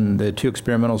 When the 2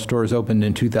 experimental stores opened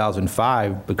in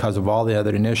 2005, because of all the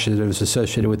other initiatives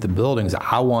associated with the buildings,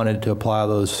 I wanted to apply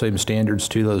those same standards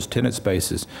to those tenant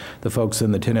spaces. The folks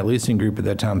in the tenant leasing group at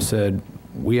that time said,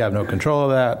 We have no control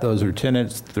of that. Those are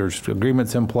tenants. There's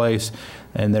agreements in place,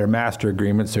 and they're master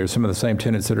agreements. They're some of the same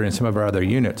tenants that are in some of our other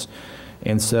units.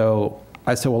 And so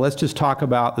I said, well, let's just talk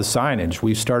about the signage.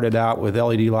 We started out with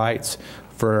LED lights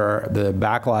for the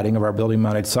backlighting of our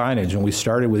building-mounted signage, and we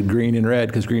started with green and red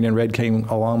because green and red came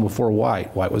along before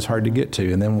white. White was hard to get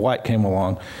to, and then white came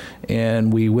along.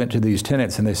 And we went to these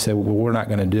tenants, and they said, well, we're not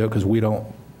going to do it because we don't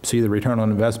see the return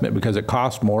on investment because it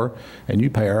costs more, and you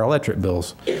pay our electric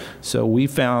bills. So we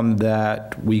found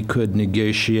that we could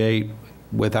negotiate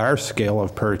with our scale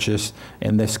of purchase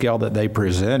and the scale that they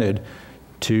presented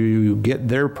to get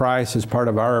their price as part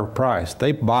of our price.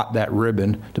 They bought that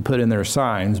ribbon to put in their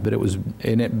signs, but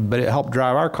it helped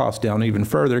drive our costs down even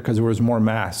further because there was more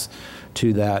mass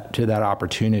to that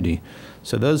opportunity.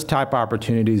 So those type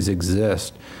opportunities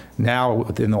exist. Now,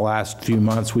 within the last few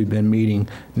months, we've been meeting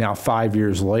now 5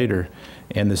 years later,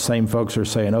 and the same folks are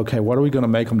saying, okay, what are we going to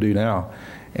make them do now?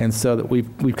 And so that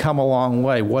we've come a long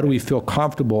way. What do we feel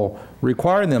comfortable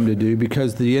requiring them to do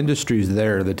because the industry's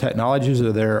there, the technologies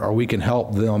are there, or we can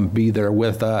help them be there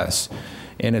with us.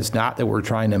 And it's not that we're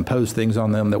trying to impose things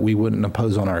on them that we wouldn't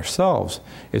impose on ourselves.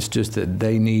 It's just that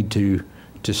they need to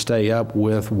stay up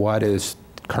with what is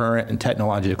current and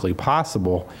technologically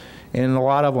possible. And a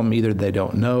lot of them, either they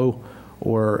don't know,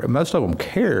 or most of them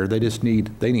care, they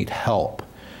need help.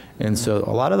 And so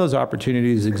a lot of those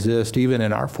opportunities exist even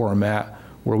in our format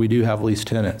where we do have leased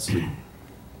tenants.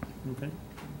 Okay.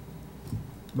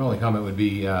 My only comment would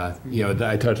be,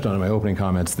 I touched on in my opening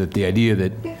comments that the idea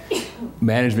that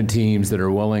management teams that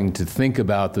are willing to think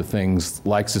about the things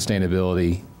like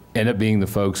sustainability end up being the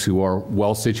folks who are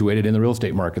well situated in the real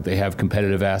estate market. They have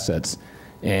competitive assets.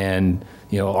 And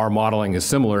our modeling is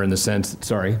similar in the sense,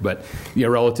 but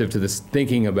relative to this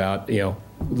thinking about,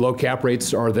 low cap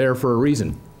rates are there for a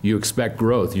reason. You expect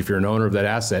growth. If you're an owner of that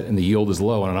asset and the yield is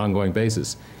low on an ongoing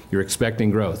basis, you're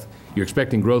expecting growth. You're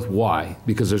expecting growth, why?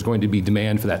 Because there's going to be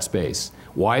demand for that space.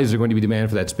 Why is there going to be demand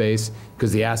for that space?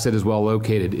 Because the asset is well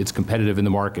located, it's competitive in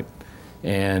the market.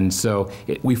 And so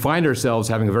we find ourselves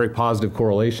having a very positive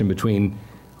correlation between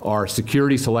our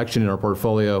security selection in our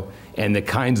portfolio and the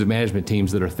kinds of management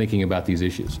teams that are thinking about these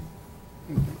issues.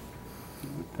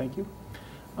 Thank you.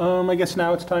 I guess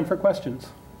now it's time for questions.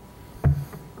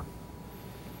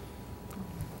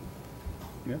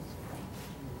 Yes.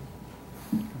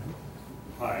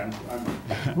 Hi,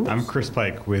 I'm Chris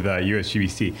Pike with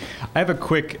USGBC. I have a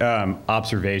quick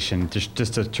observation, just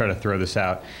to try to throw this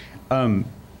out.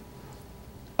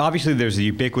 Obviously, there's a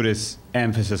ubiquitous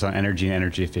emphasis on energy and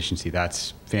energy efficiency.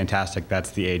 That's fantastic.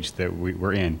 That's the age that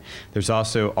we're in. There's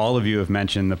also, all of you have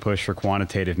mentioned the push for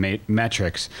quantitative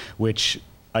metrics, which,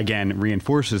 again,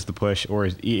 reinforces the push or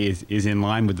is in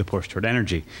line with the push toward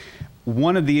energy.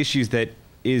 One of the issues that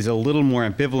is a little more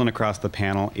ambivalent across the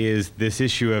panel is this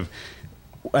issue of,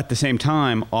 at the same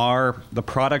time, the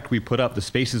product we put up, the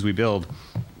spaces we build,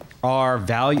 our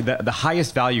value, the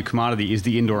highest value commodity is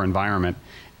the indoor environment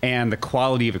and the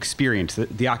quality of experience,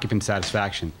 the occupant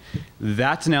satisfaction.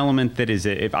 That's an element that is,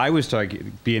 if I was to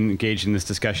be engaged in this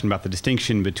discussion about the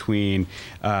distinction between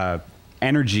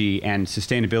energy and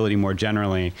sustainability more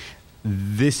generally,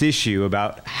 this issue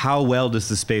about how well does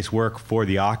the space work for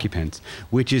the occupants,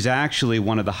 which is actually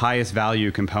one of the highest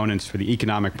value components for the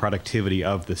economic productivity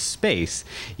of the space,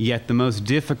 yet the most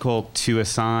difficult to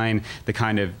assign the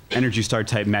kind of Energy Star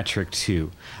type metric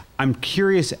to. I'm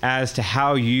curious as to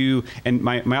how you, and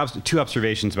my two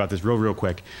observations about this real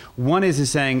quick. One is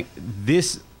saying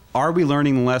this, are we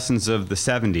learning the lessons of the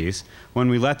 70s when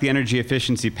we let the energy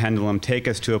efficiency pendulum take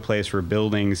us to a place where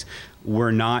buildings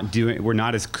were not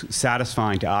as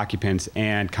satisfying to occupants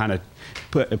and kind of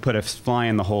put a fly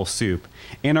in the whole soup?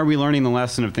 And are we learning the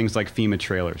lesson of things like FEMA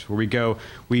trailers, where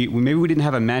maybe we didn't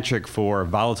have a metric for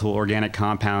volatile organic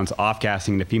compounds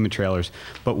off-gassing to FEMA trailers,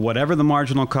 but whatever the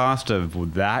marginal cost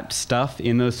of that stuff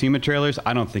in those FEMA trailers,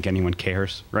 I don't think anyone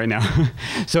cares right now.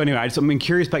 So anyway, I'm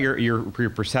curious about your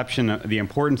perception of the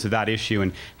importance of that issue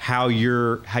and how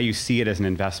you see it as an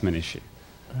investment issue.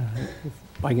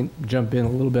 If I can jump in a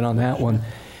little bit on that one.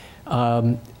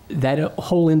 That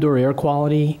whole indoor air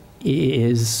quality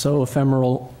is so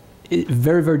ephemeral,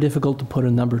 very, very difficult to put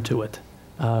a number to it.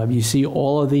 You see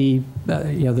all of the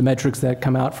metrics that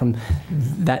come out from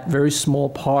that very small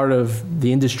part of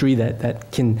the industry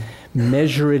that can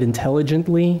measure it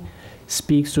intelligently,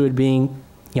 speaks to it being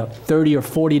 $30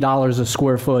 or $40 a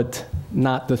square foot,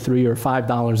 not the $3 or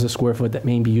 $5 a square foot that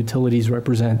maybe utilities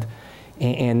represent,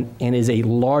 and is a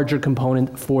larger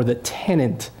component for the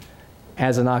tenant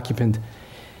as an occupant.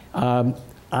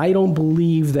 I don't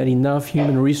believe that enough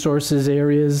human resources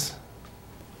areas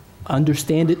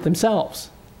understand it themselves.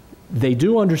 they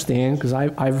do understand, because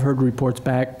I've heard reports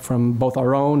back from both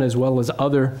our own as well as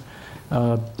other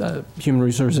human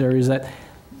resource areas, that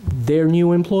their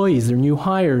new employees, their new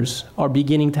hires are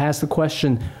beginning to ask the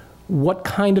question, what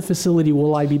kind of facility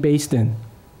will I be based in?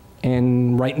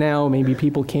 And right now, maybe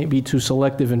people can't be too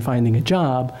selective in finding a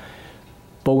job,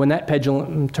 but when that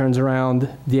pendulum turns around,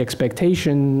 the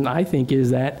expectation, I think,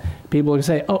 is that people are going to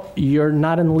say, oh, you're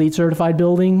not in the LEED certified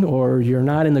building, or you're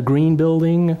not in the green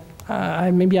building,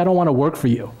 maybe I don't want to work for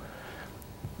you.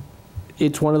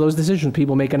 It's one of those decisions.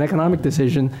 People make an economic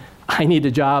decision. I need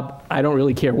a job. I don't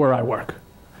really care where I work.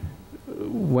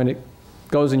 When it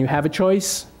goes and you have a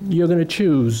choice, you're going to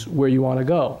choose where you want to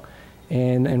go.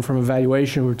 And from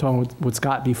evaluation, we were talking with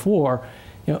Scott before,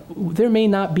 there may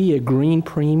not be a green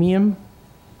premium,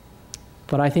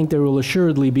 but I think there will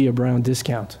assuredly be a brown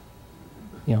discount.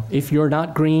 If you're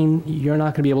not green, you're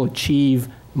not going to be able to achieve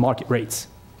market rates.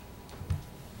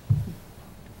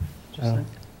 Okay.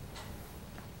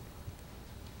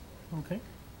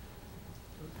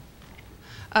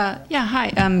 Yeah,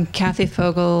 hi. I'm Kathy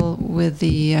Fogel with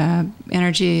the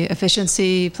Energy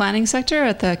Efficiency Planning Sector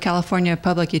at the California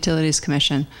Public Utilities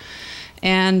Commission.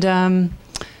 And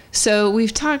so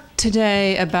we've talked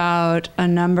today about a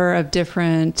number of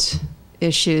different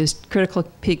issues: critical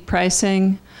peak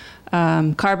pricing,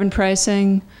 carbon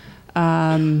pricing.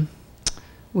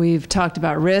 We've talked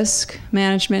about risk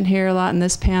management here a lot in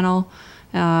this panel.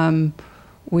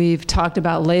 We've talked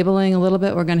about labeling a little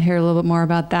bit. We're going to hear a little bit more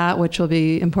about that, which will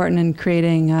be important in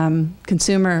creating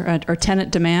consumer or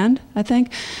tenant demand, I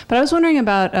think. But I was wondering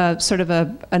about sort of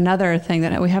another thing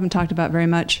that we haven't talked about very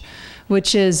much,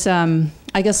 which is,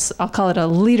 I guess I'll call it a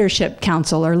leadership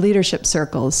council or leadership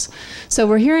circles. So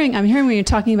I'm hearing when you're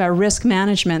talking about risk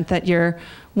management that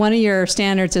one of your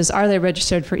standards is, are they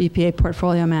registered for EPA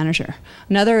portfolio manager?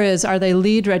 Another is, are they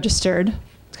LEED registered?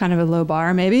 It's kind of a low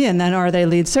bar maybe, and then are they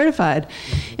LEED certified?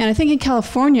 And I think in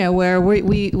California, where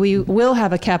we will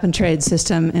have a cap and trade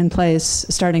system in place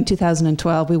starting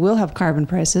 2012, we will have carbon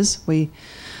prices.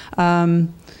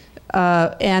 And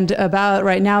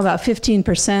right now, about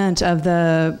 15% of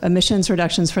the emissions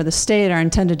reductions for the state are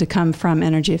intended to come from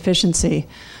energy efficiency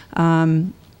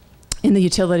in the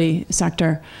utility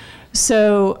sector.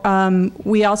 So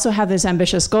we also have these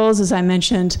ambitious goals, as I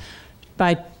mentioned,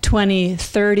 by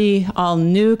 2030, all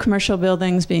new commercial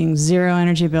buildings being zero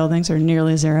energy buildings or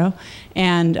nearly zero,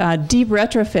 and deep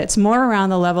retrofits, more around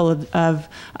the level of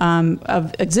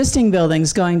existing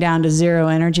buildings going down to zero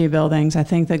energy buildings. I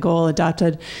think the goal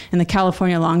adopted in the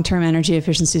California Long-Term Energy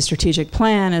Efficiency Strategic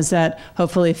Plan is that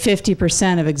hopefully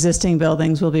 50% of existing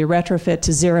buildings will be retrofit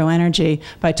to zero energy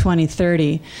by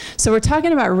 2030. So we're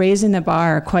talking about raising the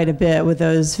bar quite a bit with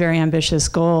those very ambitious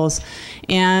goals.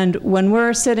 And when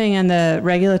we're sitting in the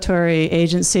regulatory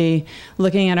agency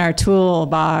looking at our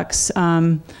toolbox,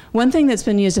 one thing that's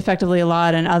been used effectively a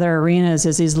lot in other arenas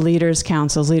is these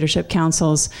leadership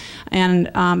councils.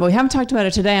 And but we haven't talked about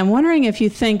it today. I'm wondering if you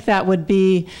think that would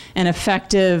be an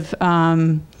effective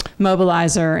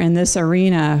mobilizer in this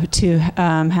arena to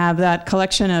have that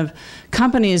collection of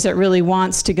companies that really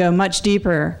wants to go much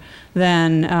deeper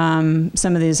than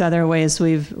some of these other ways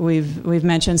we've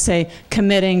mentioned, say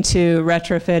committing to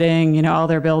retrofitting all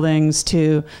their buildings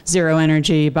to zero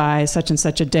energy by such and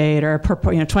such a date, or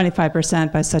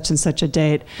 25% by such and such a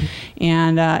date,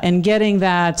 and getting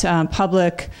that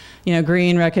public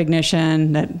green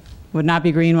recognition that would not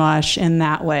be greenwash in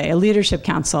that way. A leadership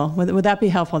council, would that be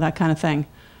helpful? That kind of thing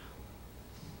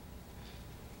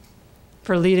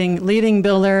for leading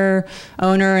builder,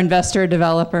 owner, investor,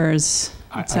 developers.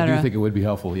 I do think it would be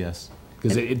helpful, yes.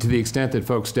 Because to the extent that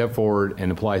folks step forward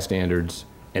and apply standards,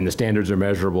 and the standards are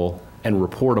measurable and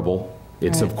reportable,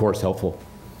 it's of course helpful.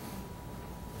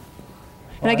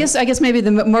 And I guess maybe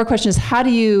the more question is, how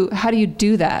do you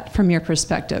do that from your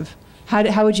perspective?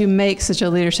 How would you make such a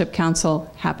leadership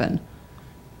council happen?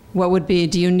 What would be,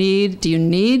 do you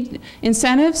need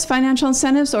incentives, financial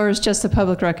incentives, or is just the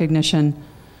public recognition?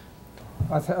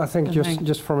 I think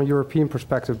just from a European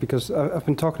perspective, because I've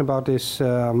been talking about this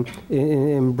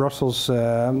in Brussels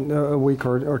a week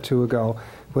or two ago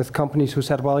with companies who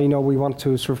said, well, we want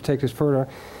to sort of take this further,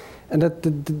 and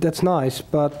that's nice,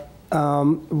 but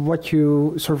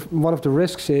one of the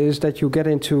risks is that you get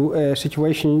into a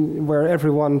situation where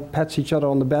everyone pats each other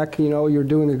on the back. You're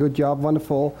doing a good job,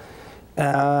 wonderful.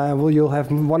 You'll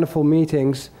have wonderful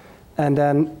meetings, and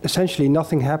then essentially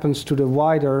nothing happens to the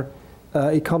wider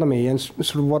economy. And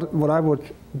sort of what I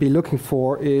would be looking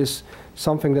for is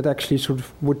something that actually sort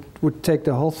of would take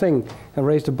the whole thing and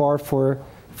raise the bar for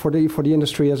the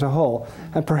industry as a whole.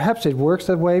 And perhaps it works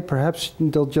that way. Perhaps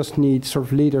they'll just need sort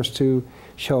of leaders to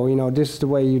show, this is the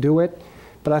way you do it.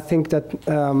 But I think that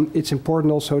it's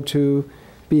important also to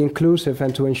be inclusive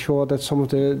and to ensure that some of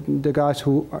the guys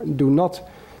who do not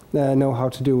know how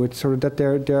to do it, so that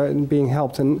they're being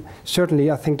helped. And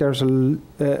certainly I think there's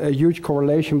a huge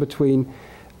correlation between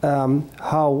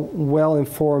how well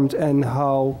informed and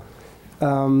how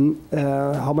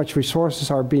much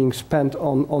resources are being spent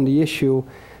on the issue,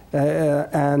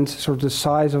 and sort of the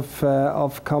size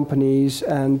of companies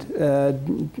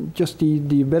and just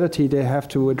the ability they have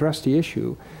to address the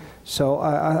issue. So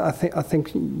I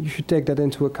think you should take that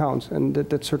into account, and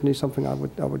that's certainly something I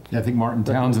would. I think Martin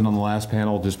Townsend on the last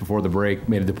panel just before the break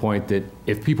made the point that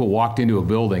if people walked into a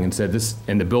building and said this,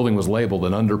 and the building was labeled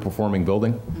an underperforming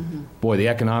building, boy, the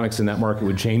economics in that market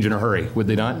would change in a hurry, would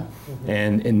they not?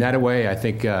 And in that way, I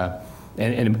think,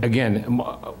 and again,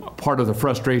 part of the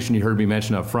frustration you heard me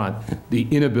mention up front, the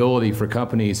inability for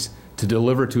companies to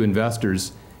deliver to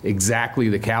investors exactly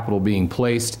the capital being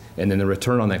placed and then the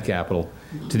return on that capital.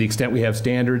 To the extent we have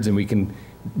standards and we can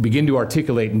begin to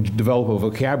articulate and develop a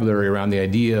vocabulary around the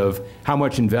idea of how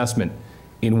much investment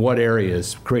in what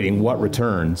areas, creating what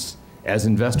returns, as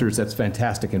investors, that's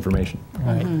fantastic information.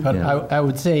 Right. But I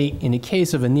would say in the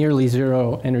case of a nearly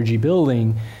zero energy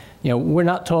building, we're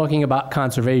not talking about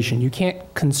conservation. You can't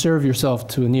conserve yourself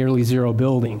to a nearly zero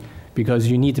building because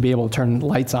you need to be able to turn the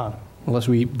lights on unless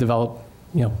we develop,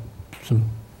 some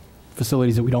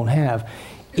facilities that we don't have.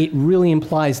 It really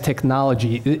implies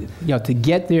technology. To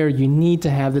get there, you need to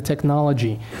have the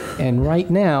technology. And right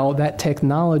now, that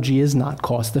technology is not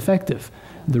cost effective.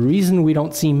 The reason we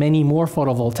don't see many more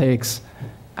photovoltaics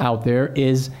out there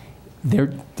is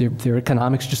their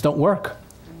economics just don't work.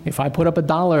 If I put up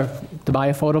 $1 to buy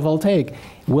a photovoltaic,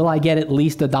 will I get at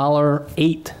least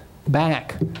 $1.08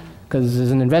 back? Because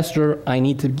as an investor, I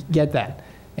need to get that.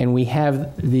 And we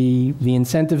have the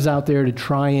incentives out there to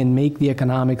try and make the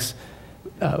economics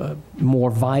more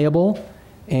viable.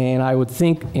 And I would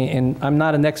think, and I'm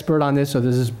not an expert on this, so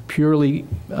this is purely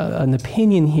an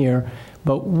opinion here,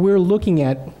 but we're looking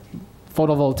at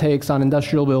photovoltaics on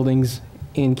industrial buildings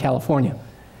in California.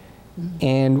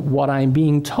 And what I'm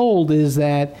being told is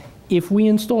that if we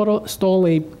install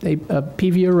a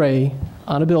PV array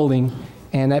on a building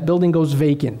and that building goes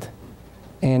vacant,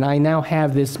 and I now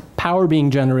have this power being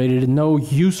generated and no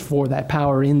use for that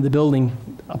power in the building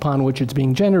upon which it's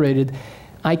being generated,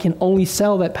 I can only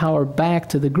sell that power back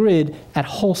to the grid at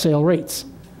wholesale rates.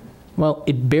 Well,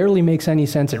 it barely makes any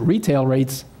sense at retail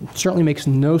rates. It certainly makes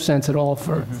no sense at all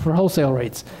for wholesale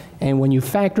rates. And when you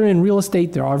factor in real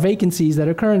estate, there are vacancies that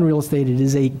occur in real estate. It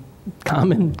is a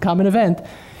common event.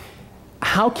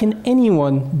 How can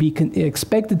anyone be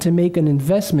expected to make an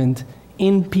investment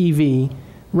in PV,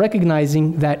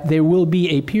 recognizing that there will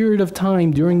be a period of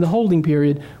time during the holding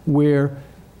period where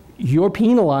you're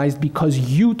penalized because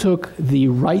you took the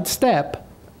right step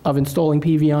of installing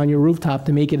PV on your rooftop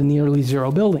to make it a nearly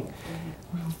zero building?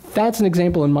 That's an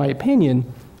example, in my opinion,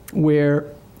 where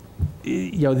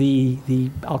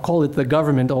I'll call it the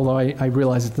government, although I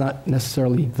realize it's not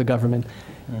necessarily the government,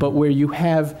 but where you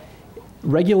have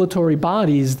regulatory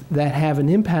bodies that have an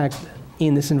impact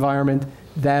in this environment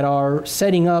that are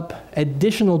setting up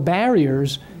additional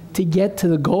barriers to get to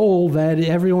the goal that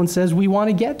everyone says we want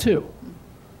to get to.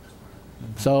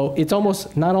 So it's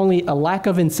almost not only a lack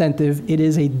of incentive, it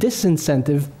is a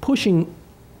disincentive pushing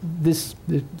the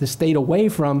state away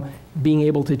from being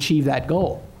able to achieve that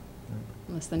goal.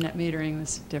 Unless the net metering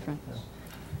was different.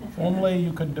 If only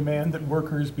you could demand that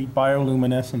workers be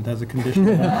bioluminescent as a condition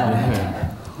of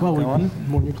employment. Well, we need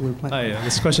more nuclear plants. Hi,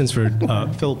 this question's for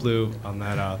Phil Blue on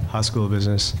that Haas School of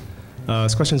Business.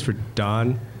 This question's for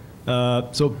Don.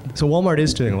 So Walmart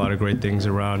is doing a lot of great things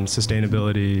around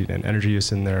sustainability and energy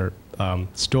use in their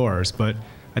stores, but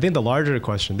I think the larger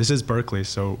question, this is Berkeley,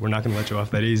 so we're not going to let you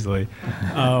off that easily.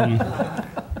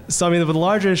 So I mean, the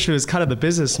larger issue is kind of the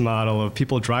business model of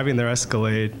people driving their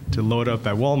Escalade to load up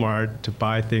at Walmart to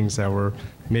buy things that were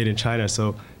made in China.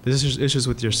 So there's issues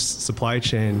with your supply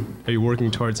chain. Are you working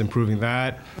towards improving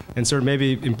that? And sort of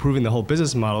maybe improving the whole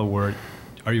business model where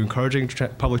are you encouraging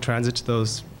public transit to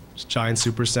those giant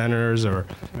super centers, or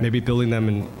maybe building them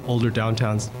in older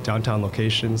downtown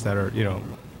locations that are,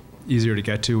 easier to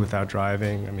get to without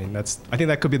driving? I mean, I think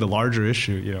that could be the larger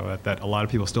issue, that a lot of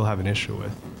people still have an issue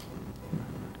with.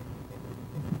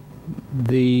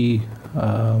 The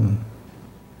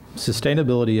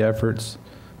sustainability efforts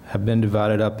have been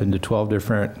divided up into 12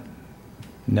 different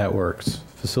networks,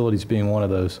 facilities being one of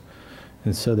those.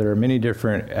 And so there are many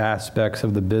different aspects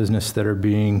of the business that are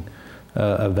being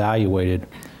evaluated.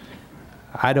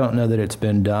 I don't know that it's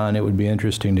been done. It would be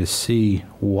interesting to see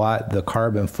what the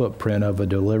carbon footprint of a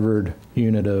delivered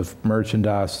unit of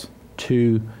merchandise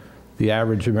to the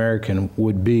average American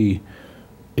would be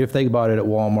if they bought it at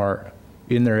Walmart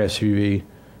in their SUV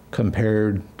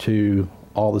compared to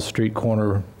all the street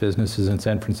corner businesses in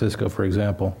San Francisco, for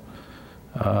example.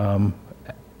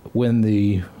 When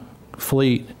the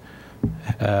fleet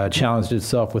challenged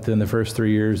itself within the first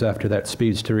 3 years after that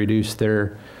speech to reduce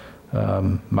their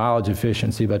mileage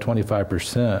efficiency by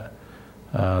 25%,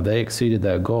 they exceeded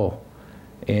that goal.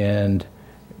 And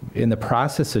in the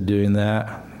process of doing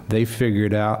that, they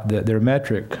figured out that their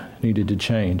metric needed to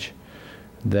change.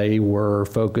 They were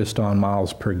focused on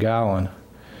miles per gallon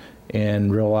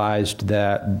and realized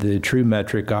that the true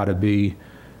metric ought to be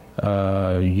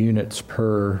units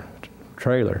per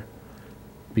trailer,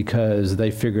 because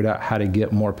they figured out how to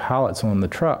get more pallets on the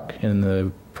truck in the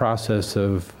process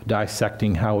of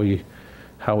dissecting how we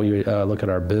look at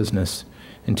our business.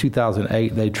 In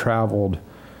 2008, they traveled,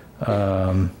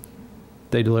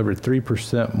 they delivered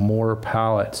 3% more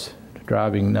pallets,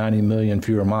 driving 90 million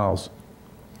fewer miles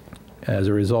as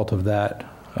a result of that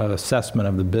assessment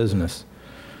of the business.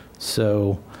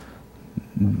 So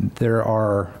there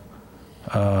are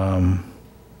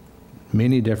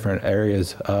many different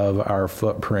areas of our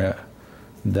footprint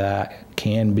that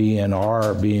can be and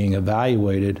are being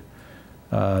evaluated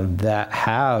that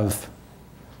have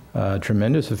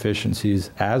tremendous efficiencies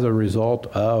as a result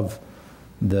of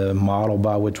the model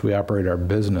by which we operate our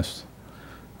business.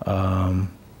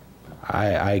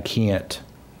 I can't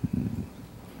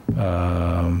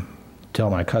tell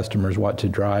my customers what to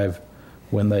drive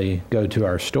when they go to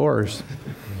our stores.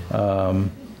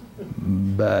 But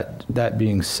that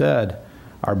being said,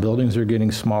 our buildings are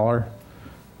getting smaller.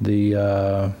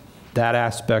 That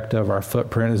aspect of our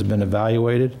footprint has been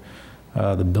evaluated.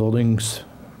 The buildings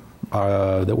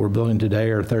that we're building today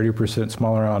are 30%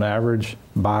 smaller on average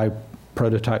by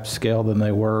prototype scale than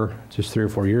they were just 3 or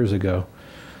 4 years ago.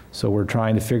 So we're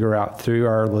trying to figure out through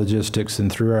our logistics and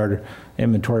through our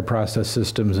inventory process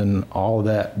systems and all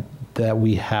that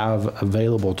we have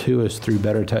available to us through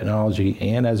better technology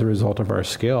and as a result of our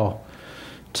scale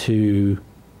to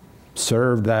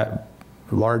serve that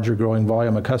larger growing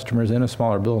volume of customers in a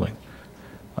smaller building.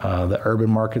 The urban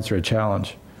markets are a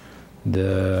challenge.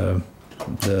 The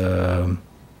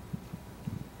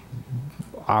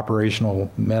operational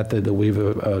method that we've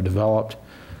developed,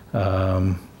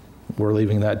 we're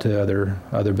leaving that to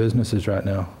other businesses right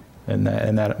now, and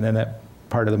that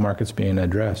part of the market's being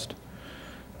addressed.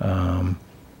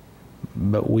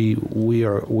 But we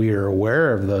are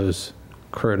aware of those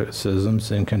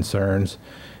criticisms and concerns,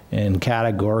 and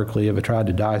categorically have tried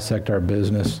to dissect our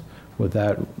business with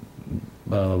that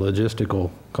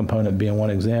logistical component being one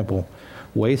example.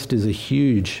 Waste is a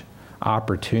huge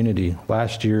opportunity.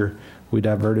 Last year, we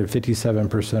diverted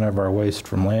 57% of our waste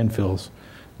from landfills.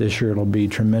 This year, it'll be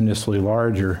tremendously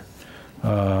larger.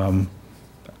 Our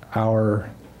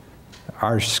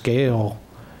scale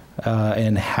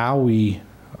and how we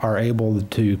are able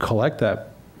to collect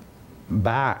that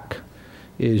back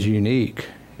is unique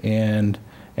and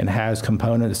has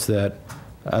components that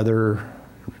other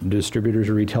distributors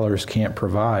or retailers can't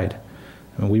provide.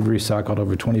 And we've recycled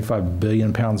over 25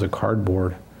 billion pounds of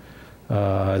cardboard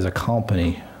as a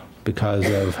company because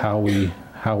of how we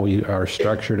are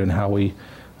structured and how we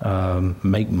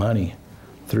make money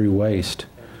through waste.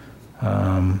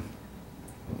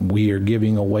 We are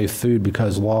giving away food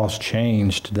because laws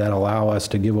changed that allow us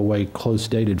to give away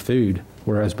close-dated food,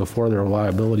 whereas before there were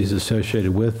liabilities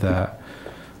associated with that.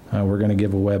 We're going to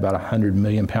give away about 100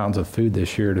 million pounds of food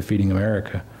this year to Feeding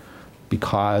America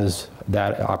because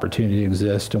that opportunity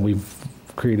exists, and we've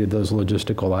created those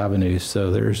logistical avenues.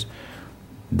 So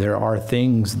there are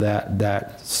things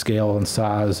that scale and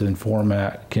size and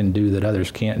format can do that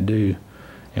others can't do,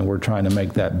 and we're trying to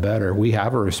make that better. We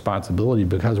have a responsibility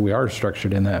because we are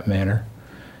structured in that manner,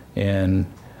 and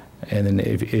then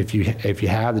if you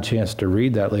have the chance to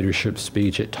read that leadership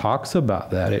speech, it talks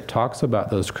about that. It talks about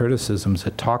those criticisms.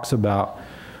 It talks about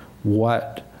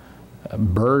what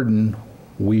burden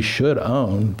we should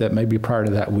own that maybe prior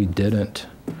to that we didn't.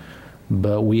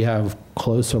 But we have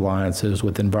close alliances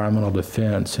with Environmental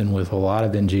Defense and with a lot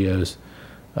of NGOs.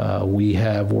 We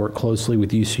have worked closely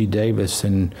with UC Davis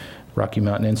and Rocky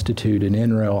Mountain Institute and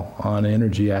NREL on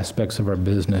energy aspects of our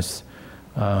business.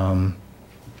 So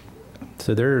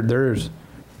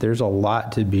there's a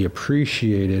lot to be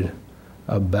appreciated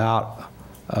about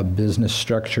a business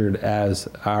structured as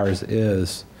ours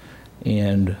is,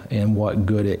 and what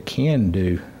good it can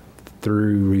do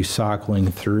through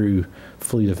recycling, through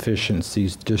fleet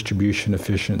efficiencies, distribution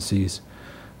efficiencies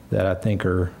that I think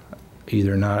are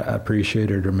either not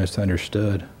appreciated or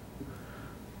misunderstood.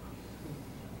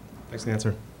 Thanks for the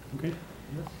answer. Okay.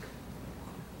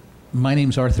 My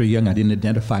name's Arthur Young. I didn't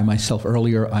identify myself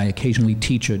earlier. I occasionally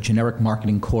teach a generic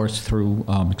marketing course through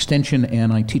Extension,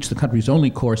 and I teach the country's only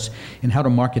course in how to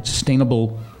market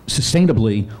sustainably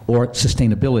or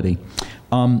sustainability.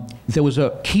 There was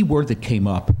a key word that came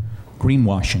up,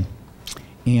 greenwashing.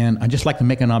 And I'd just like to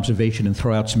make an observation and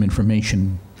throw out some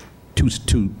information,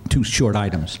 two short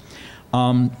items.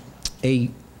 A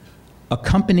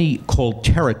company called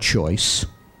TerraChoice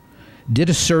did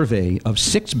a survey of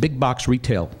 6 big box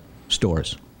retail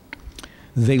stores.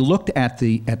 They looked at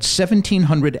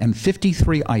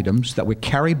 1,753 items that were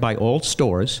carried by all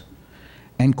stores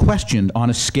and questioned on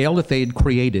a scale that they had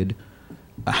created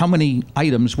how many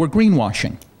items were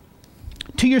greenwashing.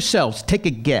 To yourselves, take a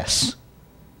guess.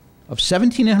 Of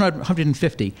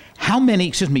 1,750, how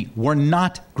many, were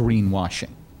not greenwashing?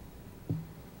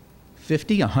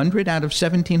 50, 100 out of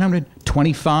 1,700?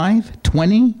 25,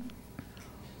 20?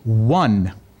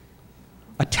 1.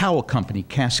 A towel company,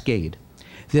 Cascade.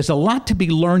 There's a lot to be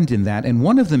learned in that, and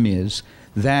one of them is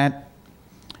that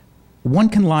one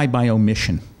can lie by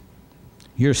omission.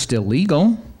 You're still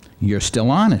legal, you're still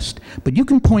honest, but you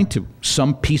can point to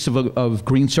some piece of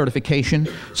green certification,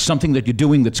 something that you're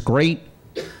doing that's great,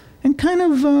 and kind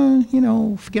of,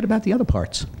 forget about the other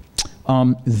parts.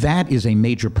 That is a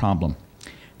major problem.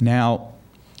 Now,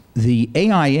 the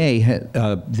AIA,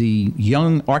 the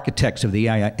young architects of the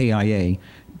AIA,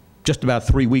 just about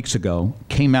 3 weeks ago,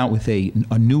 came out with a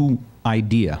new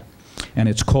idea, and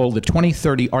it's called the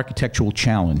 2030 Architectural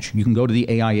Challenge. You can go to the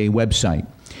AIA website.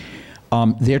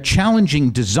 They're challenging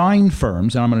design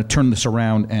firms, and I'm going to turn this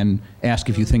around and ask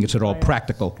if you think it's at all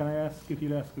practical. Can I ask if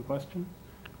you'd ask a question?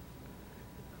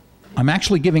 I'm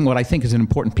actually giving what I think is an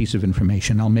important piece of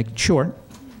information. I'll make it short,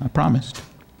 I promised.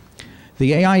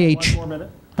 The AIA... One more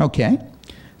minute. Okay.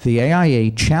 The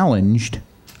AIA challenged,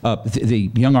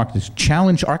 the young architects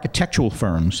challenged architectural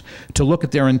firms to look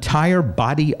at their entire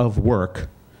body of work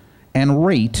and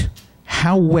rate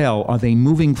how well are they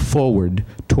moving forward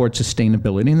towards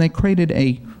sustainability. And they created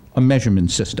a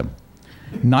measurement system,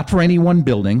 not for any one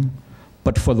building,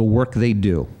 but for the work they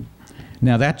do.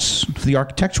 Now that's the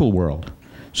architectural world.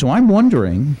 So I'm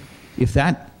wondering if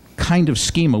that kind of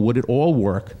schema, would it all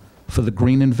work for the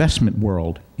green investment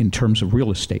world in terms of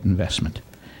real estate investment?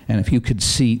 And if you could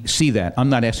see that, I'm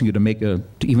not asking you to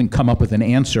even come up with an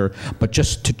answer, but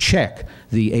just to check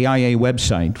the AIA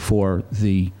website for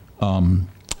the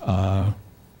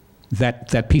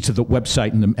that piece of the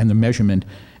website and the measurement,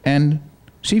 and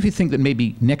see if you think that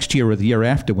maybe next year or the year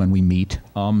after when we meet,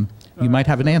 you might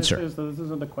have an answer. This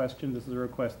isn't a question, this is a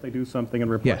request. They do something and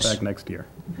report back next year.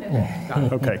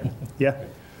 Okay. Yeah?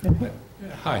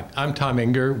 Hi, I'm Tom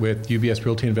Inger with UBS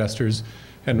Realty Investors,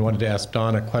 and wanted to ask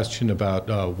Don a question about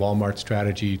Walmart's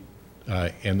strategy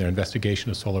and their investigation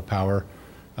of solar power.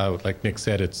 Like Nick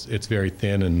said, it's very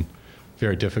thin and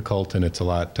very difficult, and it's a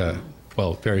lot,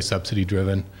 very subsidy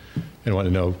driven. And I want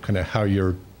to know kind of how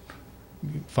you're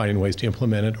finding ways to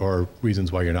implement it or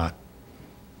reasons why you're not.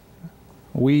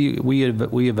 We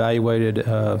evaluated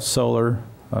solar.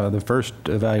 The first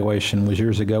evaluation was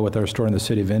years ago with our store in the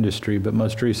City of Industry, but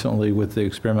most recently with the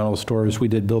experimental stores, we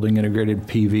did building integrated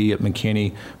PV at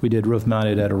McKinney. We did roof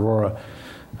mounted at Aurora.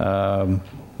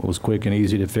 It was quick and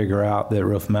easy to figure out that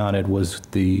roof mounted was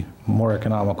the more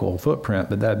economical footprint,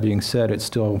 but that being said, it's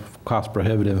still cost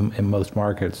prohibitive in most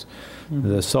markets.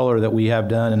 Mm-hmm. The solar that we have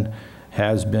done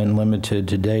has been limited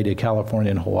today to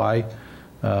California and Hawaii.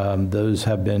 Those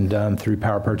have been done through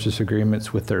power purchase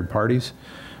agreements with third parties.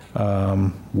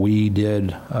 We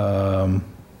did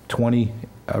 20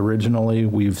 originally.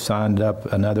 We've signed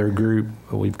up another group.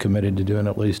 We've committed to doing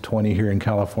at least 20 here in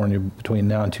California between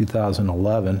now and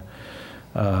 2011.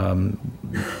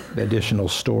 Additional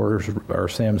stores or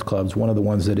Sam's Clubs. One of the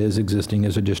ones that is existing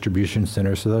is a distribution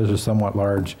center, so those are somewhat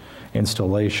large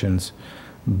installations.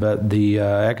 But the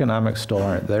economics still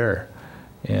aren't there.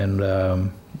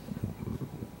 And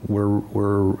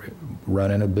we're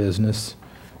running a business,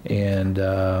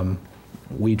 and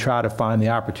we try to find the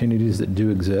opportunities that do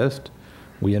exist.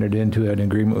 We entered into an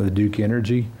agreement with Duke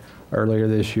Energy earlier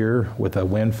this year with a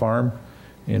wind farm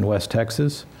in West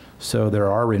Texas. So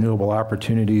there are renewable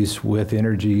opportunities with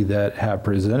energy that have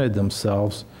presented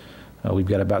themselves. We've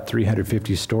got about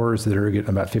 350 stores that are getting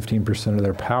about 15% of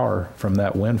their power from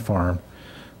that wind farm.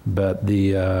 But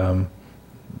there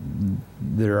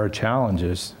are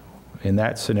challenges. In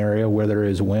that scenario where there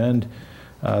is wind,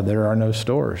 there are no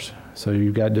stores. So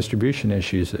you've got distribution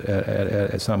issues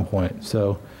at some point.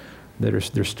 So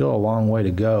there's still a long way to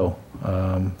go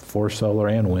for solar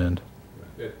and wind.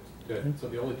 Good. So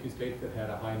the only two states that had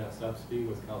a high enough subsidy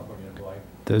was California and Hawaii?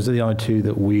 Those are the only two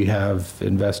that we have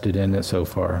invested in it so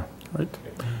far. Right.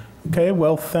 Okay,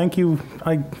 well, thank you.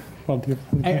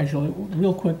 Actually,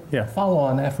 real quick Yeah. follow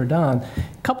on that for Don. A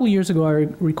couple of years ago, I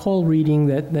recall reading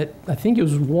that I think it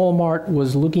was Walmart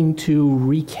was looking to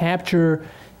recapture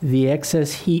the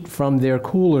excess heat from their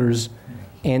coolers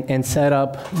and set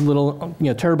up little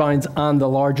turbines on the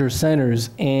larger centers.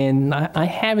 And I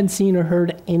haven't seen or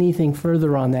heard anything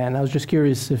further on that. And I was just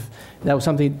curious if that was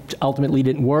something that ultimately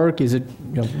didn't work. Is it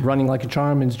running like a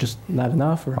charm and it's just not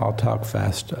enough? Or? I'll talk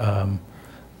fast.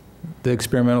 The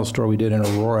experimental store we did in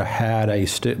Aurora had a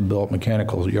stick-built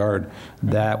mechanical yard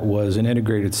that was an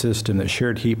integrated system that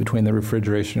shared heat between the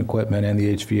refrigeration equipment and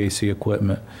the HVAC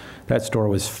equipment. That store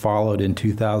was followed in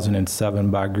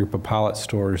 2007 by a group of pilot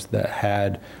stores that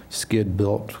had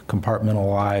skid-built,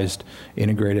 compartmentalized,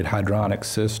 integrated hydronic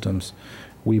systems.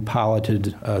 We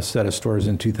piloted a set of stores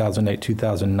in 2008,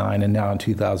 2009, and now in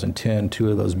 2010,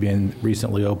 2 of those being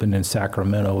recently opened in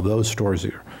Sacramento. Those stores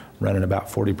are running about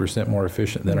 40% more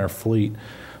efficient than our fleet.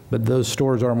 But those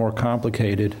stores are more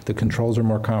complicated, the controls are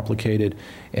more complicated,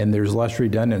 and there's less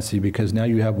redundancy because now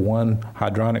you have one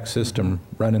hydronic system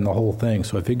running the whole thing.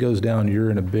 So if it goes down, you're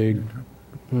in a big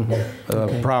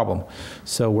problem.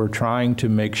 So we're trying to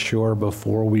make sure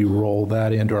before we roll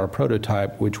that into our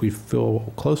prototype, which we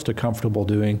feel close to comfortable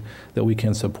doing, that we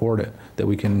can support it, that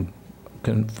we can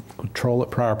control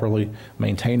it properly,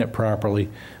 maintain it properly.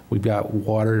 We've got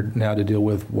water now to deal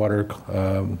with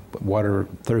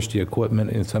water-thirsty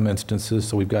equipment in some instances,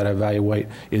 so we've got to evaluate,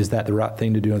 is that the right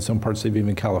thing to do in some parts of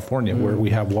even California where we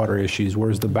have water issues?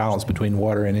 Where's the balance between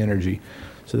water and energy?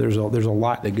 So there's a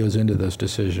lot that goes into those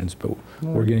decisions, but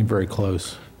we're getting very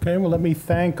close. Okay, well, let me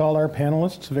thank all our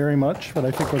panelists very much for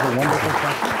what I think was a wonderful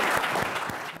session.